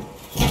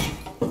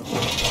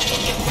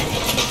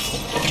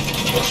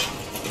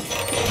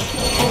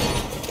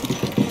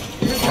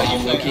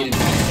 Bomb located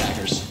by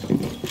attackers.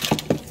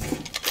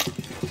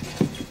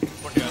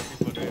 போட்டு ஆசி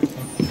போட்டு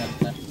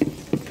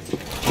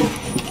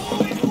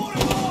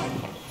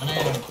ஆனா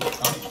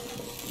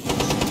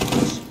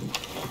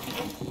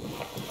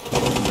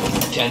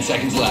 10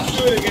 seconds left.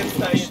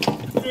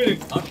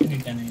 ஆட்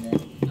பண்ணிட்டானுங்க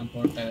நான்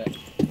போட்டத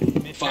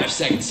 5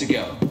 seconds to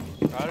go.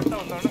 கரெக்டா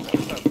வந்தானே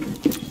கரெக்டா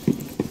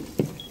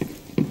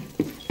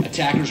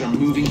Attackers are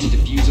moving to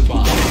defuse a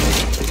bomb.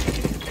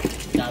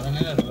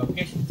 அதனால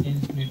location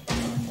change பண்ணிட்டாங்க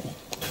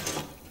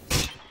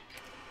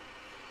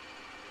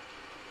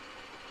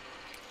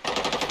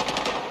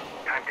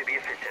Time to be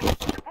efficient.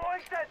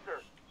 Deploying sensor.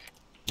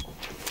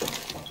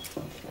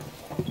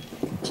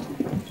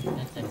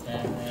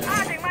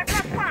 Adding my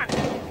plus one.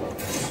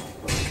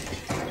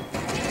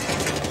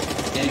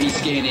 Enemy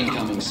scan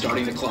incoming,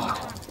 starting the clock.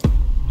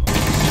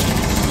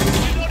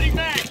 Reloading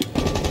mag!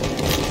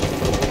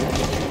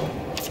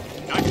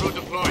 Nitro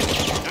deployed.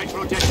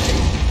 Nitro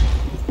detonated.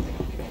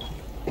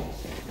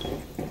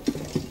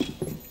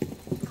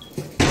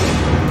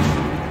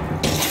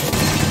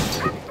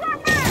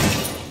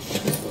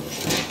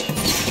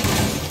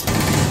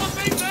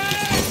 Swapping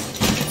mag!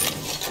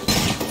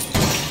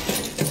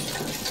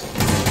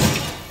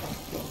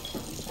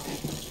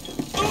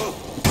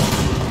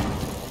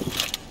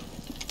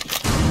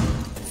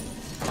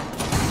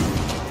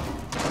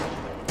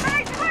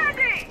 Nice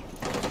ready.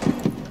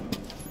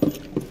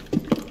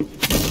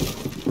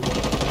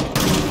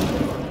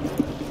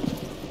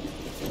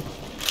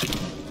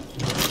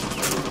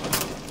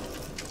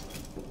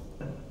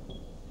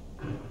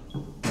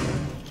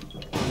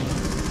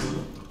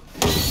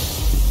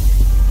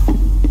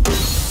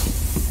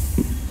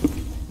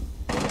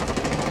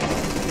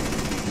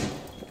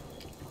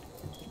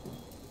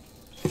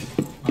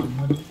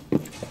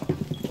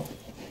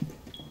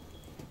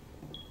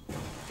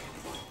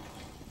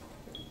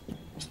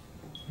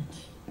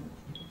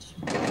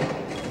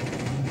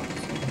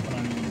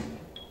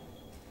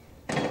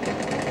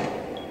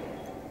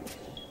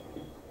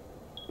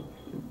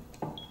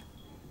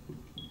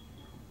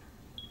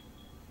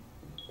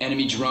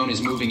 Enemy drone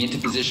is moving into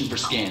position for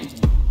scan.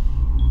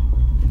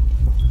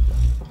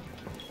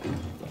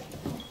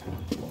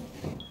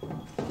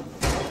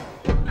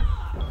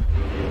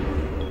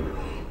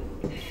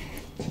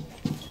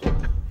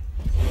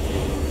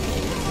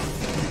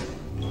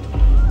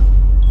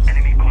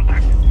 Enemy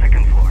contact.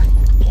 Second floor.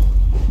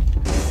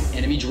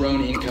 Enemy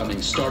drone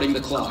incoming, starting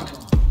the clock.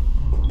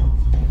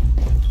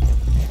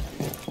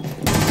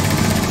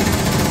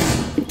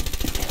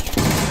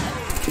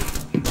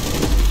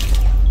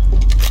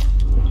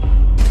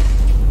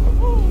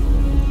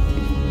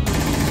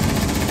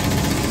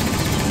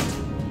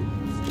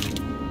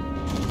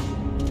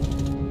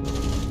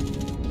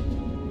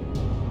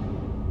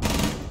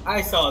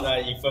 I saw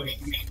that, you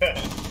fucking cunt.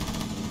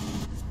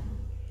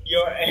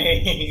 Your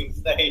aim,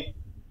 like.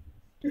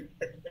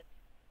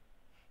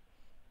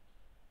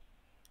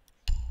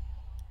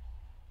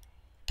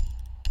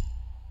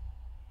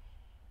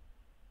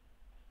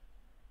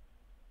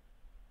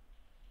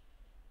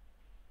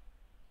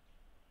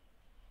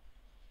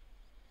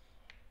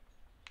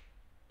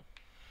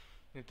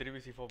 நீ திருப்பி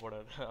சிஃபா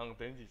போடாத அவங்க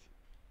தெரிஞ்சிச்சு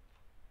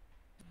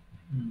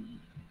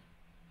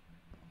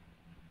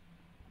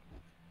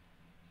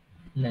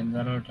இல்ல இந்த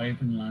தடவை try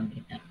பண்ணலாம்னு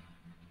இருக்கேன்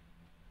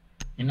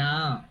ஏன்னா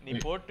நீ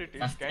போட்டுட்டு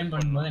ஃபர்ஸ்ட் ஸ்கேன் டைம்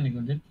பண்ணும்போது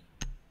எனக்கு வந்து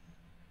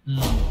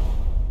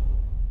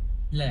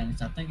இல்ல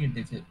எனக்கு சத்தம்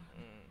கேட்டுச்சு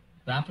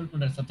ராப்பிள்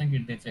பண்ற சத்தம்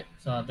கேட்டுச்சு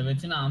ஸோ அதை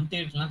வச்சு நான்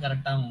அமுத்திட்டுலாம்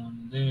கரெக்டா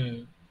வந்து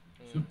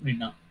ஷூட்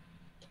பண்ணிட்டான்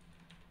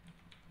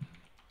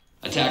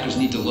Attackers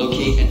need to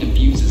locate and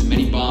defuse as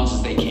many bombs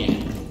as they can.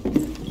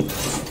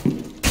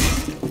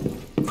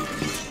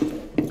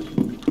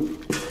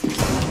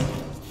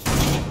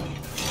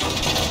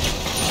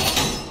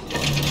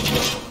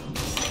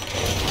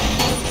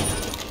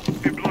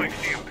 Deploying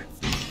shield.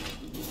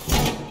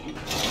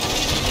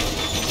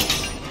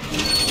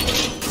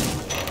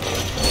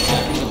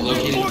 Attackers have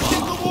located a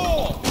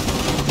bomb.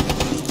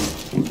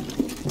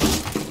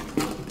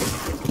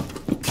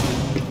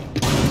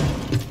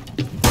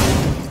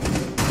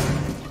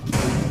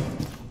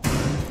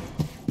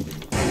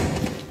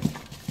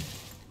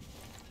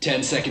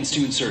 10 seconds to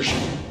insertion.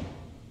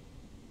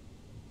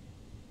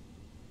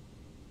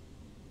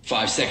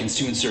 5 seconds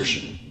to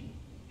insertion.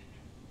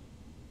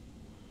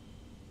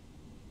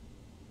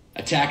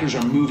 Attackers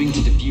are moving to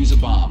defuse a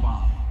bomb.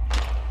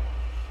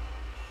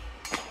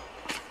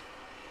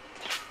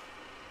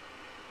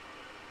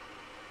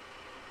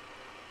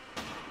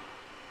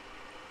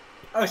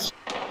 Oh,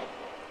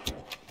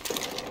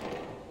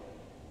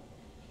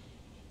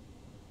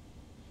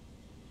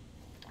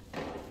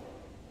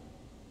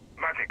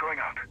 Magnet going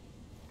out.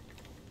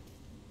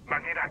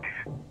 Magnet active.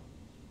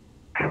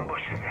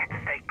 Ambush set.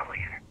 Stay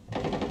clear.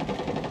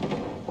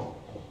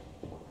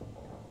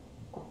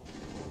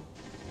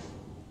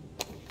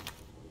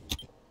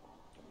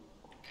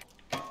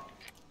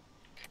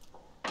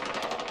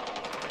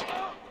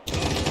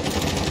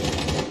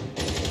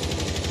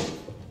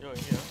 Yo,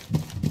 here.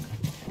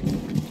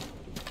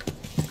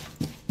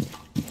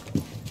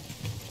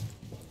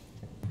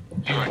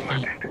 Throwing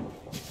magnet.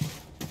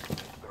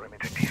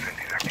 Perimeter defense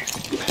is active.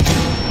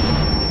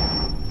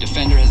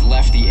 Defender has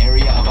left the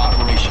area of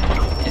operation.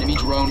 Enemy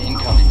drone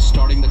incoming.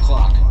 Starting the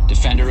clock.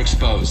 Defender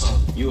exposed.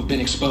 You have been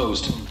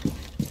exposed.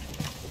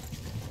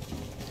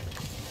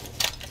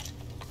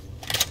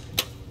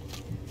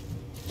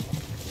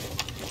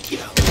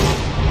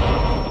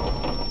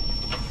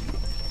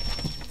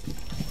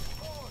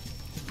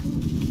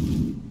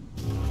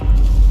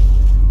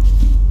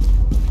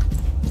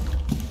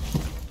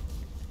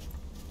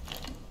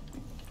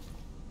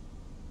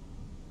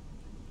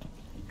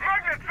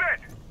 Magnet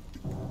set!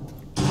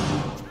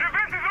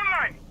 Defense is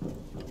online!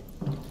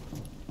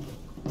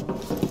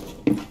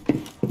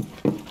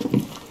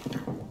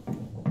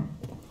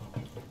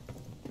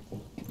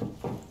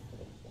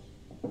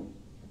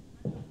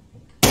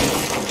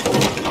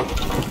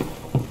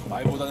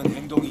 말보다는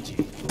행동이지.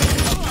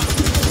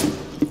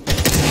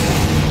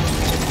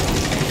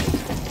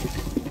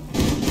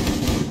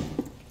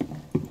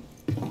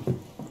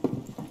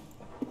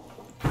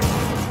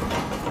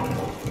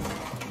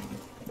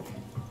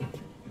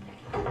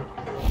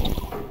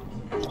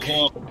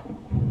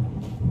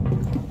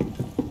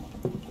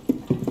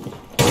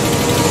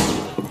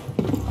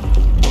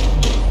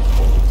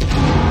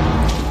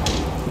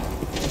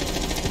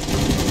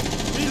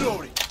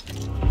 Reloading.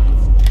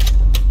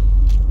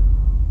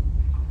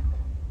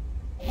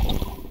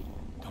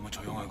 너무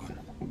조용하군.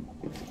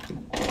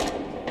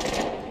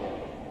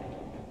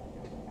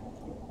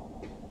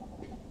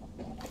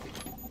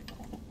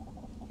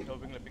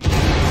 Dropping lipping.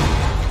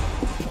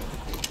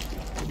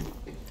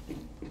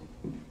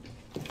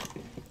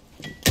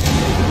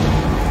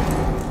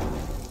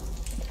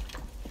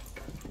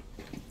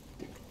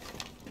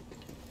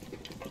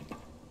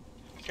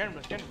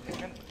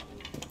 Scan.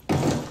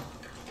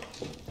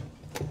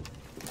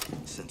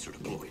 Sensor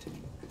deployed.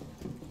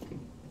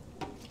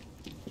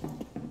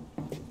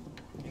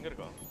 எங்க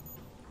இருக்கா?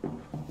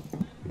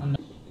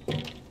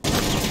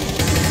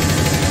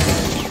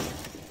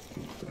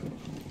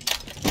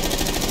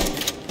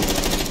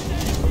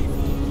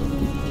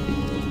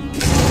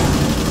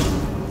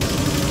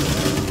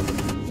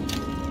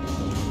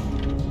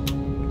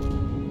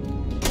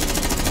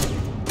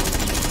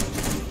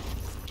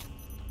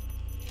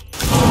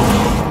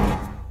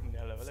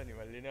 நல்ல வேளை நீ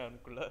வரலைன்னா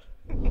அவனுக்குள்ள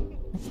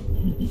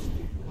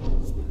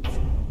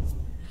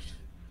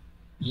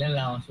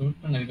இல்ல அவன்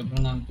shoot பண்ணதுக்கு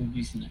அப்புறம் நான்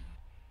தூக்கிசினேன்.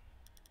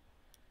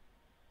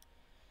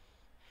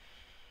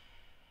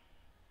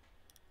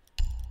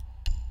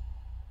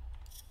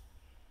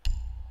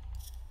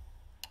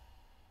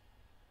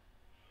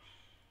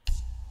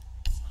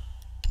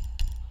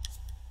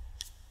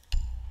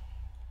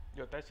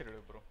 Yo, that's it,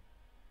 bro.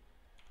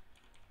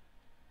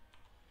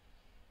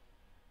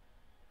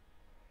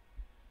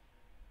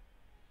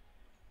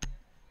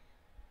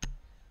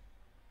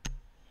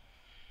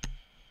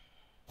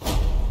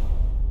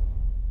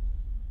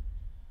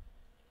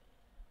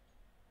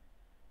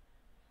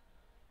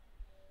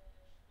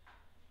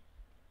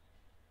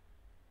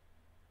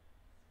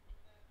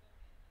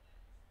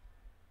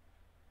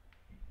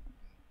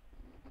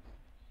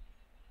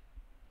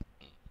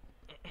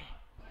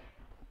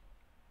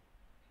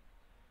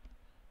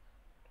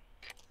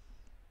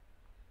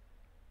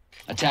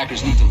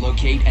 Attackers need to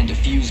locate and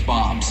defuse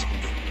bombs.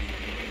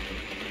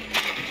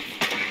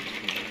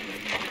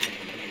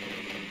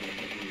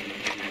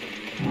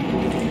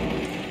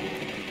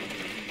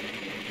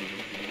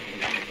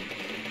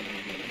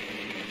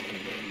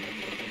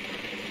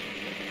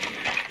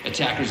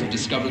 Attackers have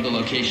discovered the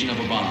location of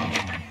a bomb.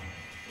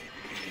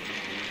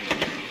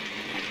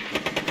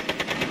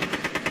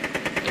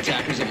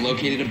 Attackers have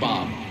located a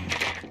bomb.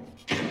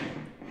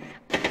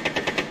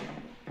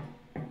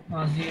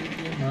 மாசி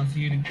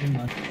இருக்கு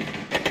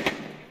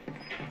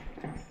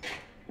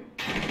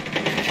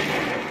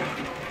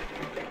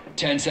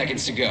 10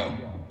 seconds to go.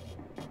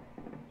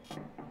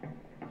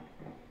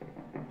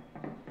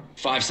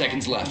 5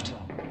 seconds left.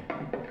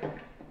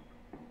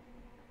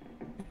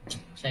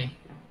 சரி.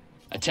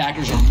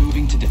 Attackers are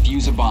moving to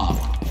defuse a bomb.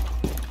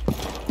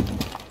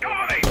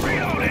 Cover me!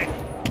 Reloading!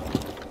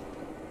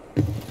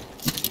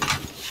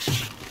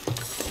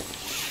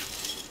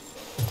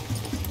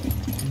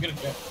 இங்க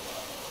இருக்கு.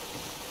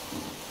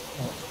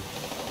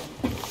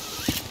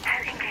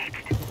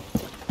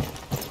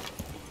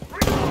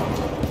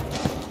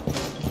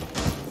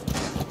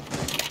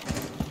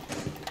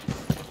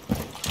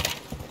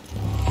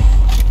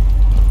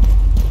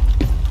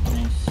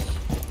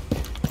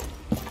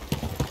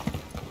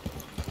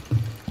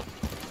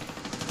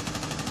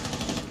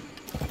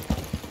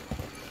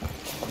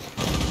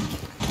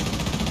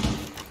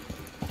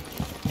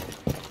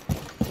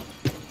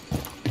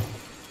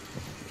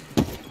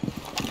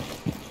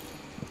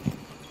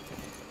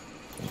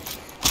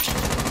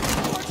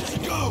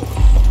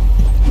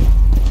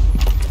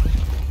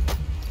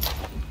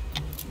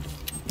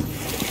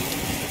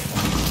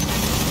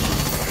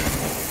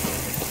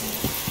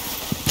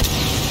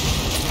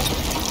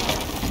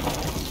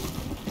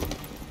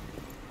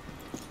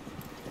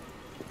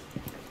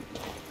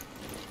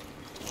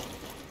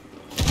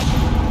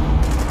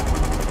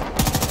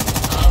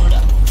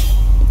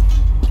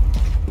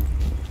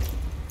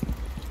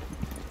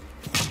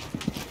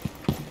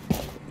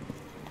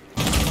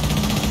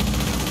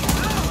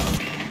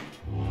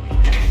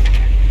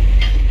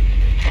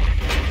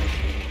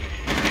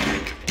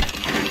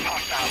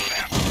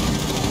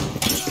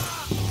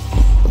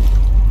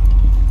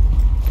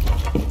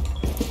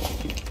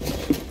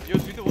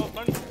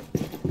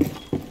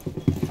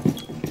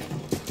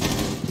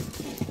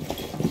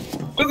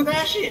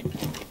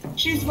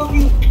 She's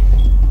fucking.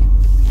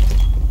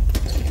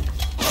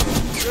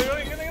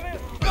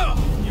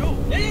 Yo!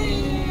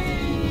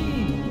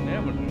 என்ன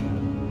பண்றீங்க?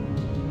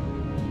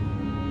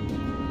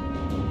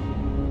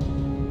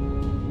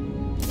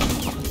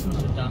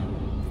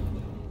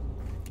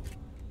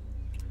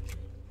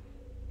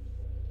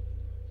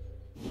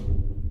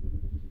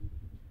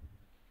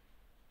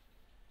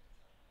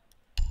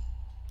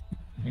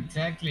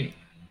 Exactly.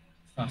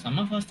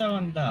 Summer first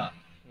vanda.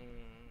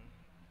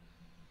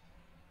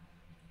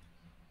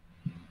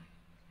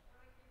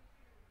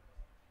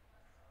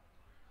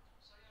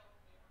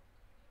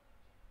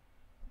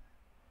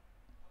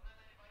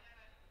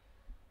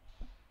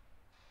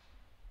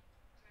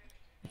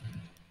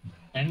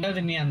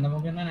 ரெண்டாவது நீ அந்த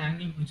பக்கம் தான்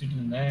ஆங்கிள் பிடிச்சிட்டு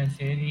இருந்த.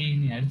 சரி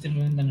நீ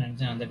அடிச்சிருவேன்னு தான்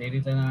நினைச்சேன். அந்த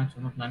தைரியத்தை தான்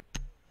சும்மா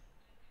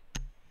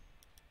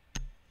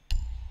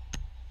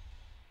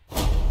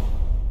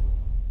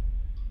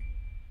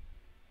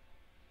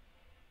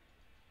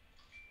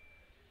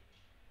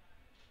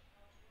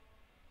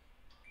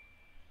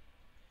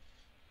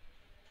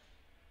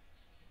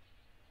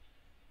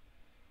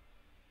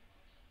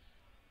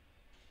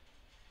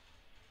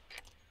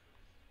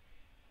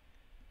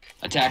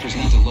Attackers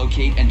need to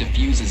locate and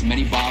defuse as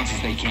many bombs as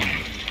they can.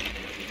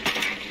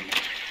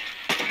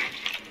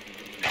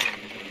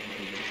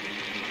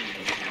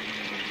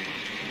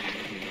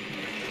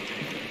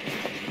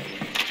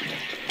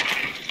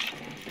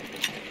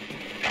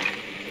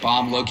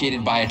 Bomb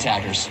located by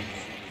attackers.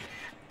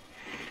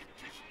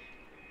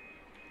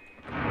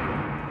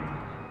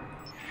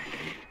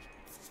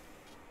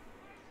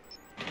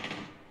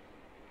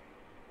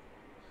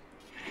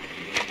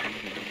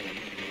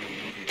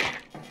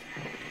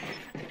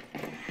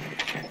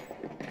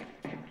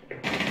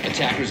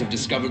 Attackers have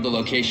discovered the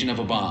location of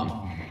a bomb.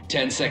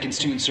 10 seconds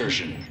to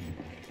insertion.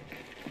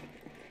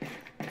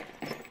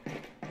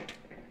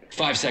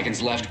 5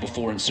 seconds left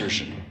before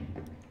insertion.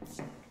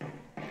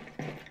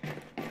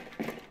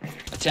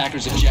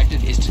 Attackers'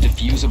 objective is to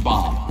defuse a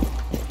bomb.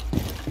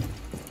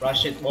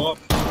 Rush it, boy.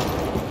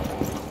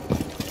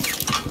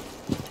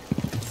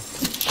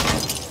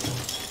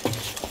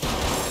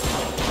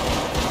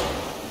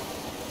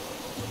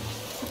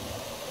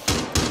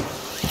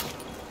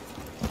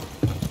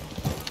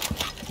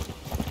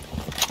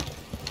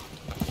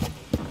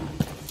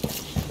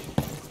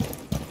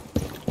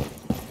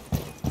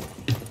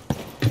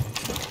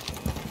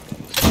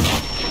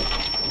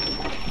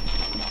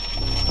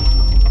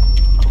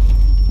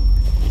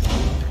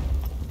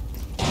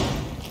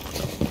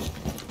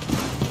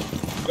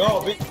 Go,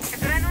 bitch.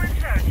 Adrenaline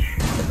surge.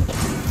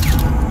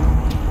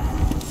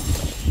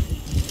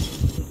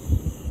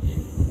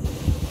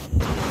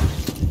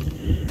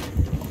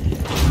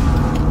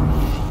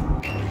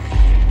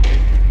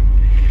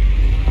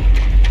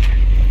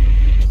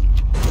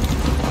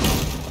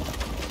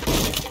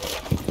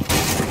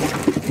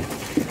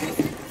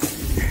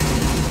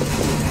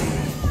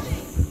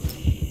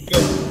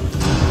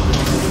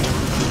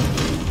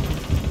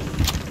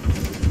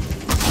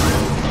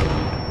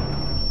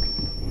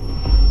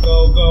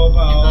 Go,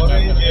 Power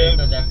Ranger.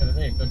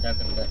 Ekko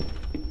jakarta.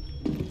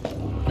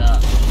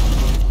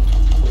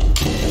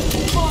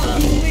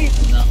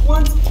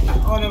 Once.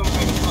 Oh, never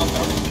mind.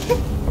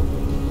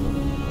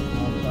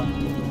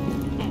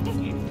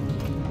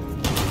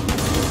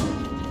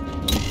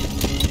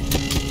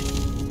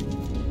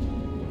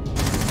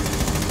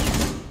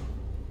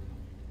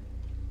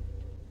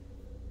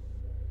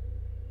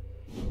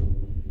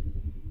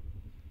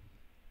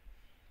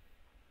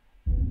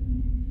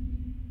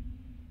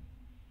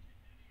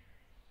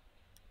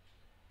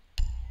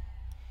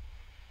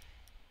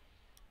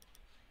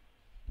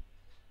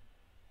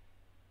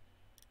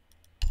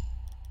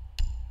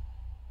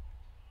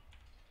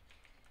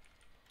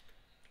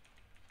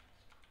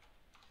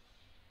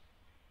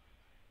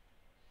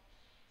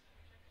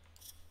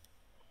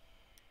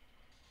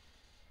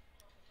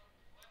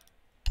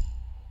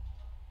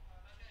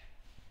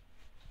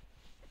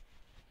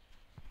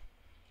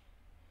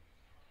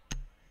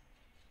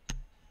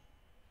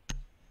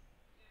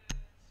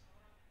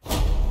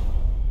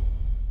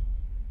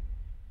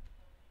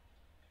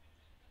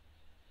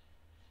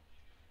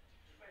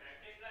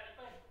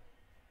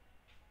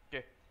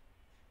 Okay.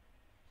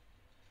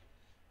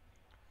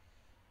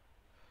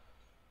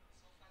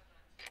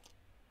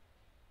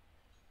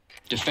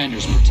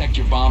 Defenders, protect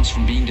your bombs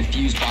from being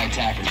defused by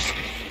attackers.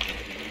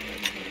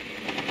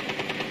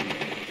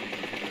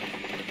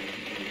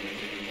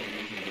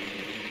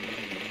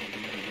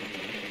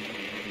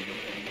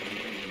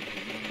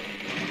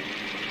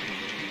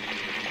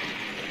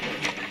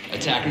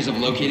 Attackers have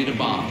located a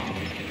bomb.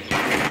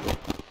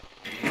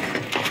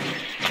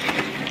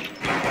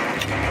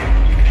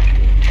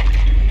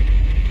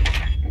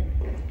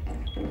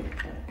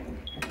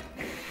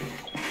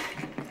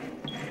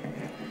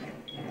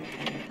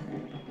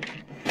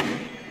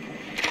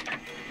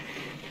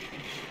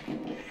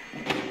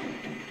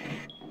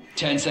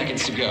 Ten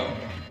seconds to go.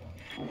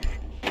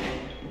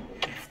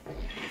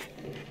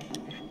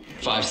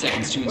 5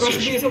 seconds to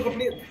insertion.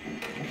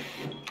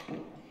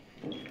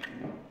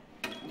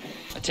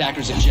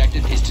 Attacker's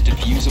objective is to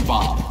defuse a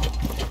bomb.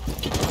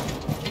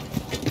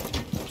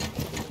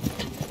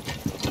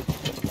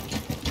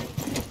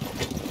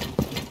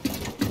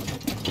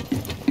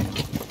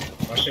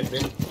 Rush it,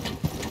 bitch.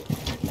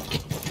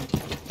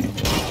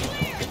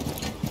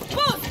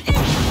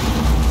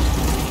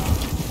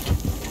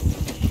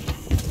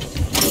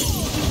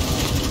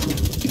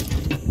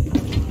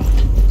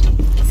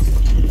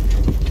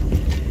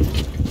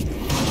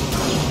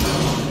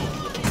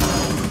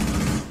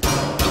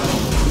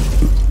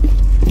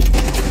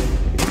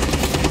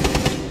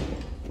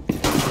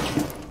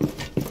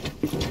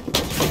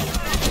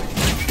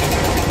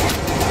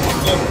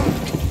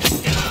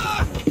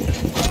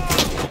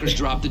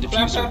 Drop the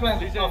diffuser.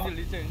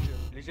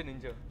 Legion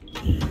injure.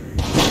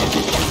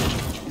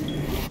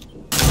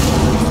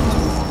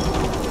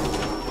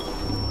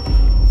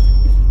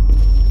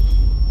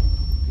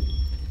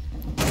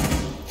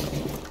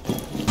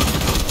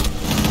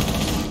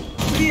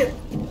 Idiot.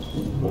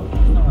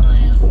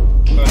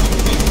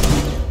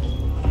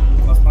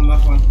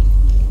 Last one.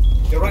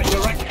 You're right.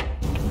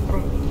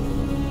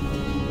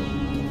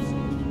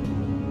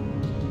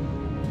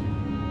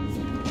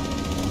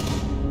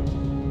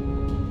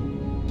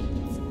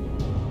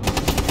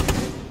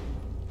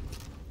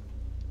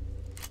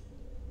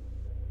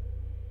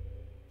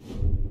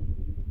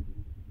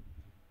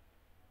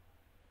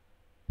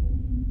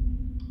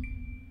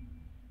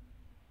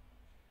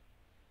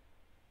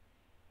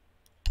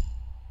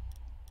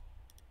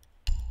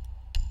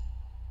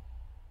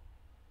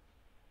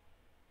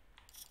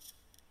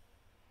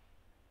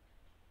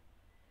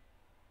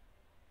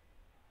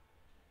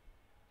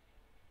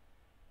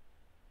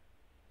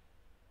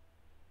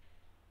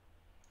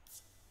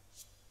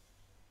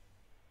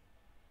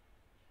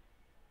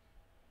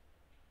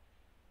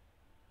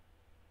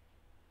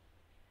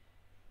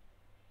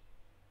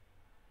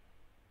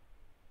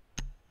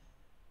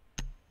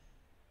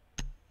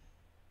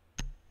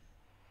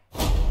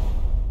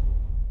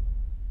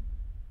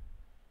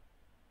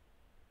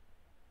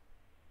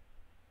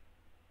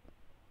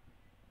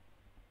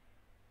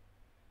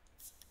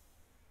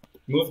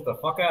 Move the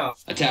fuck out.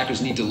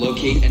 Attackers need to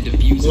locate and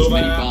defuse as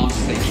many bombs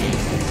as they can.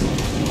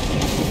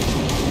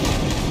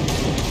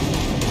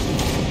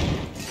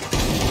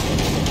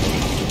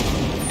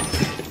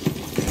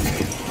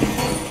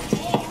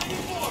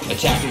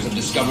 Attackers have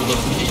discovered the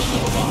location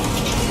of a bomb.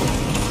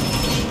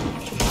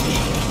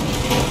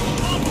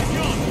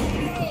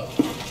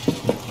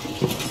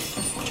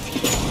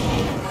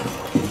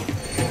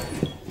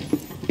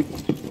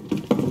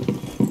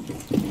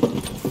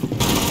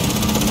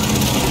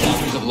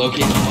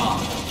 Locate the bomb.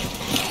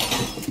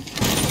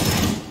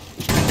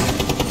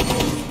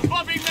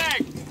 Bombing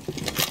mag!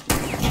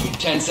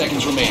 10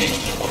 seconds remaining.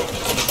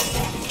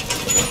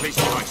 Place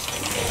device.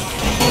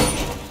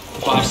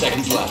 5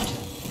 seconds left.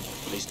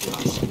 Place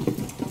device.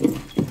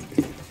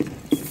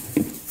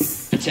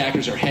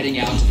 Attackers are heading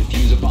out to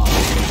defuse a bomb.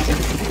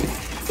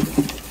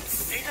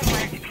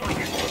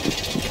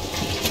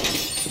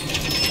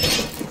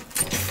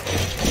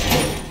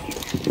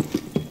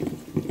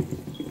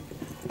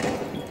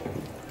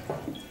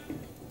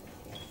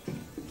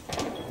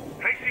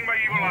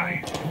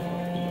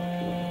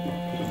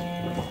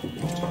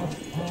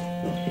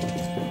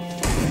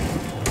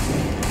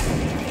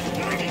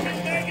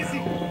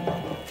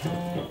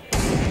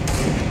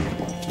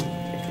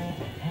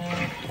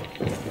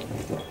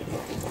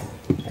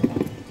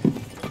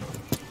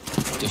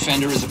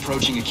 Defender is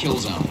approaching a kill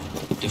zone.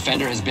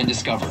 Defender has been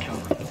discovered.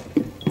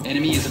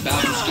 Enemy is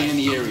about to scan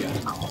the area.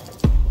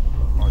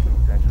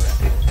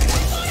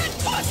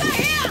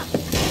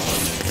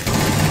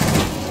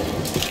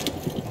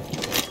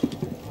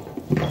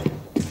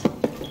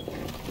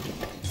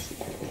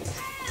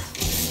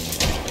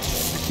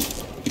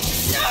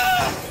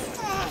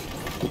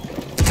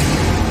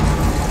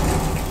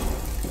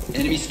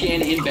 Enemy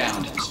scan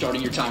inbound.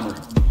 Starting your timer.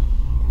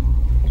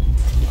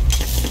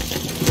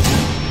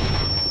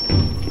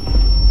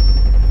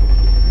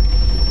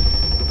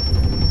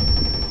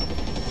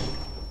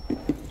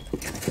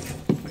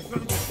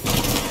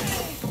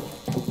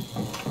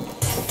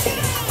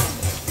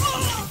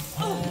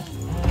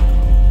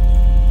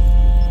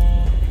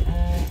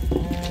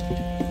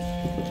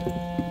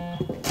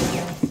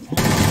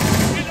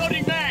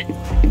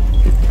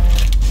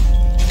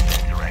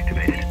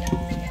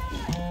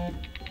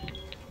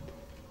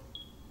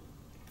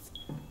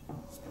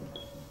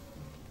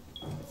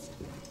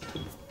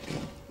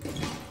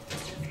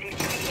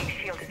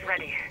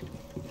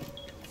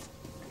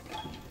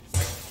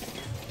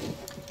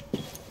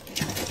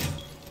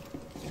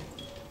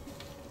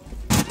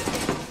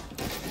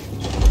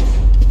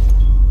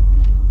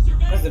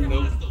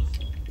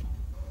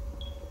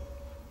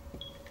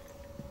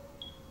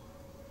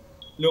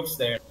 Noob's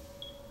there.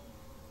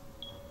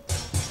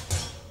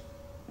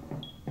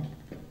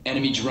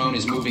 Enemy drone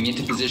is moving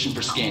into position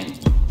for scan.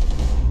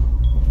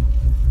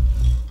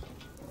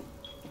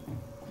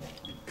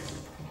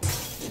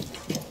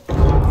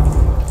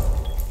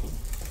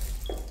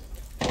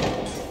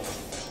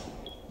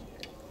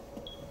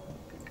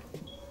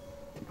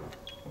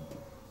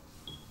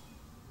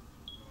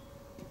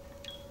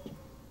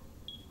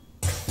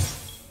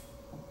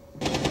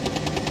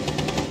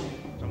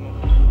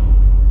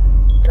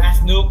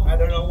 Last noob, I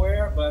don't know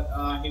where, but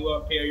he will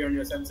appear on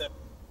your 7-7.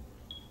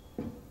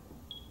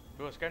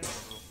 Bro, scan bro,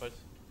 pulse.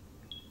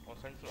 Oh,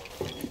 central.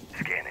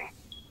 Scanning.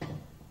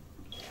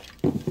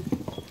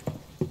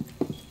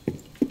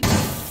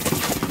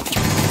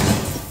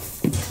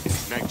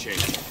 Mag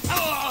change.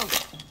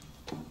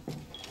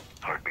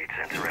 Heartbeat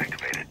sensor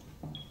activated.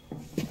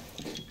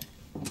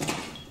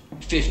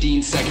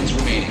 15 seconds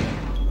remaining.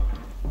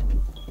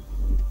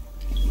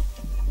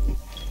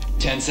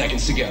 10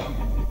 seconds to go.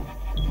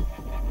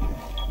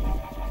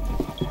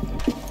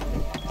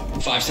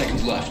 5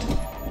 seconds left.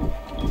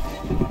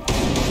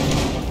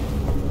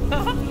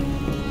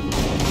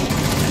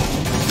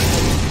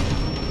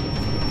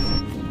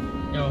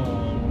 Yo,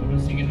 ஒரு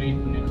second wait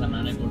பண்ணிருந்தா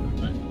நானே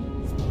போட்டுருப்பேன்.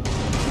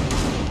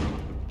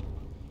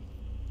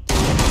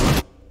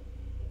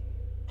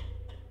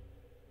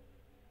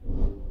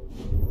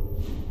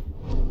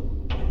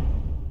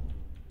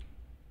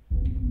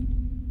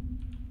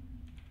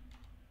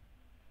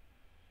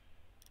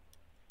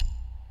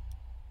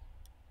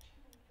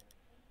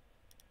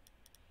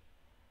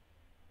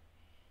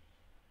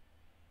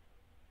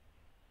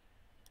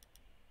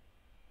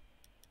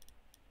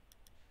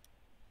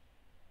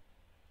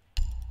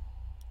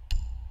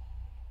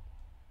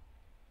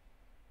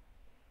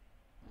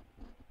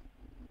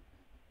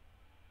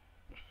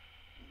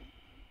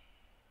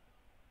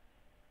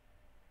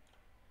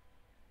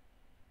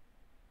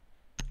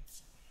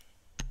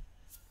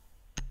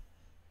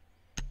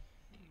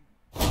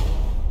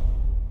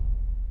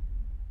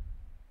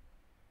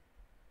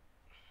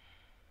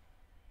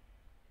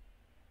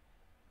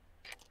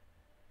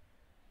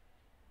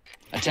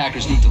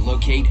 Attackers need to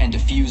locate and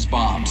defuse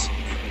bombs.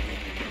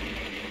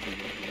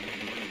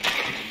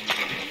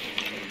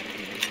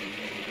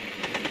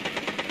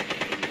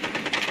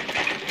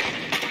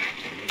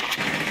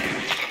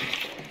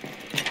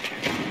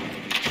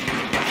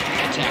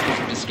 Attackers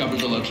have discovered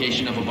the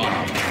location of a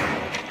bomb.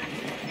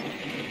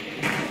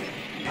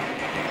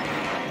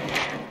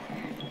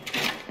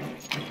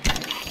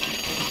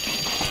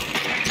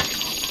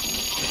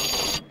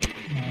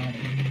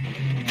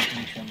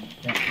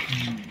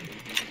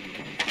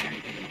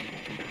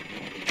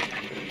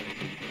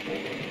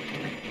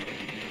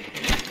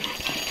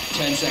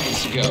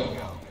 Seconds to go.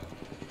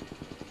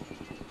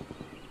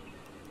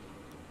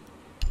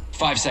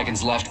 5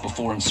 seconds left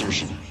before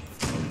insertion.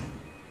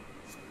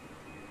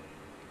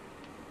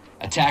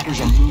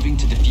 Attackers are moving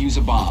to defuse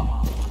a bomb.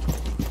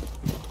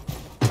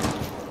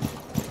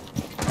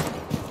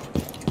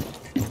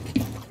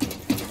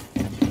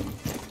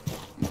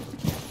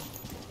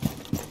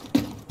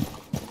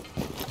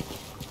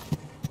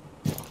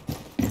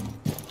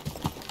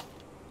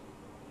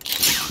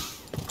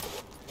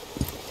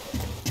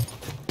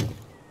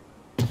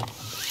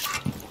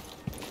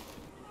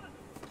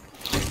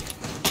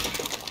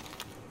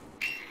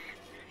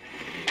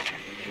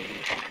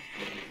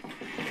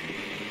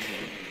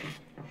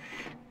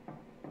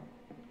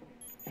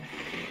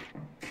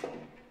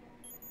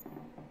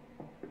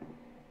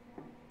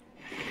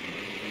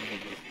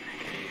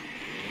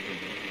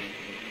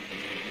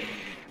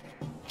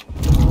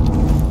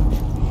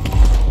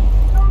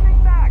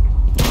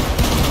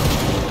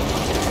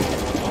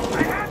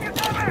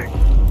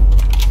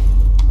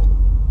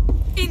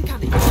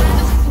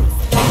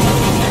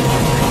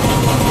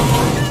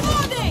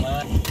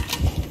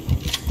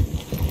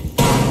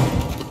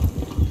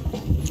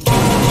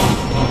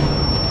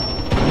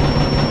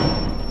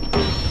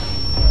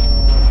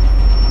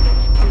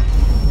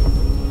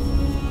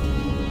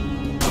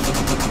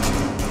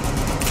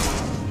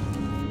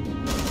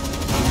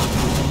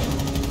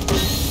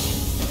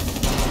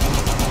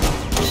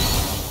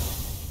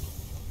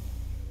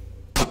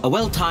 A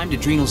well-timed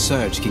adrenal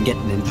surge can get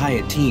an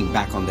entire team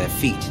back on their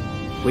feet,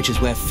 which is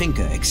where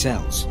Finka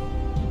excels.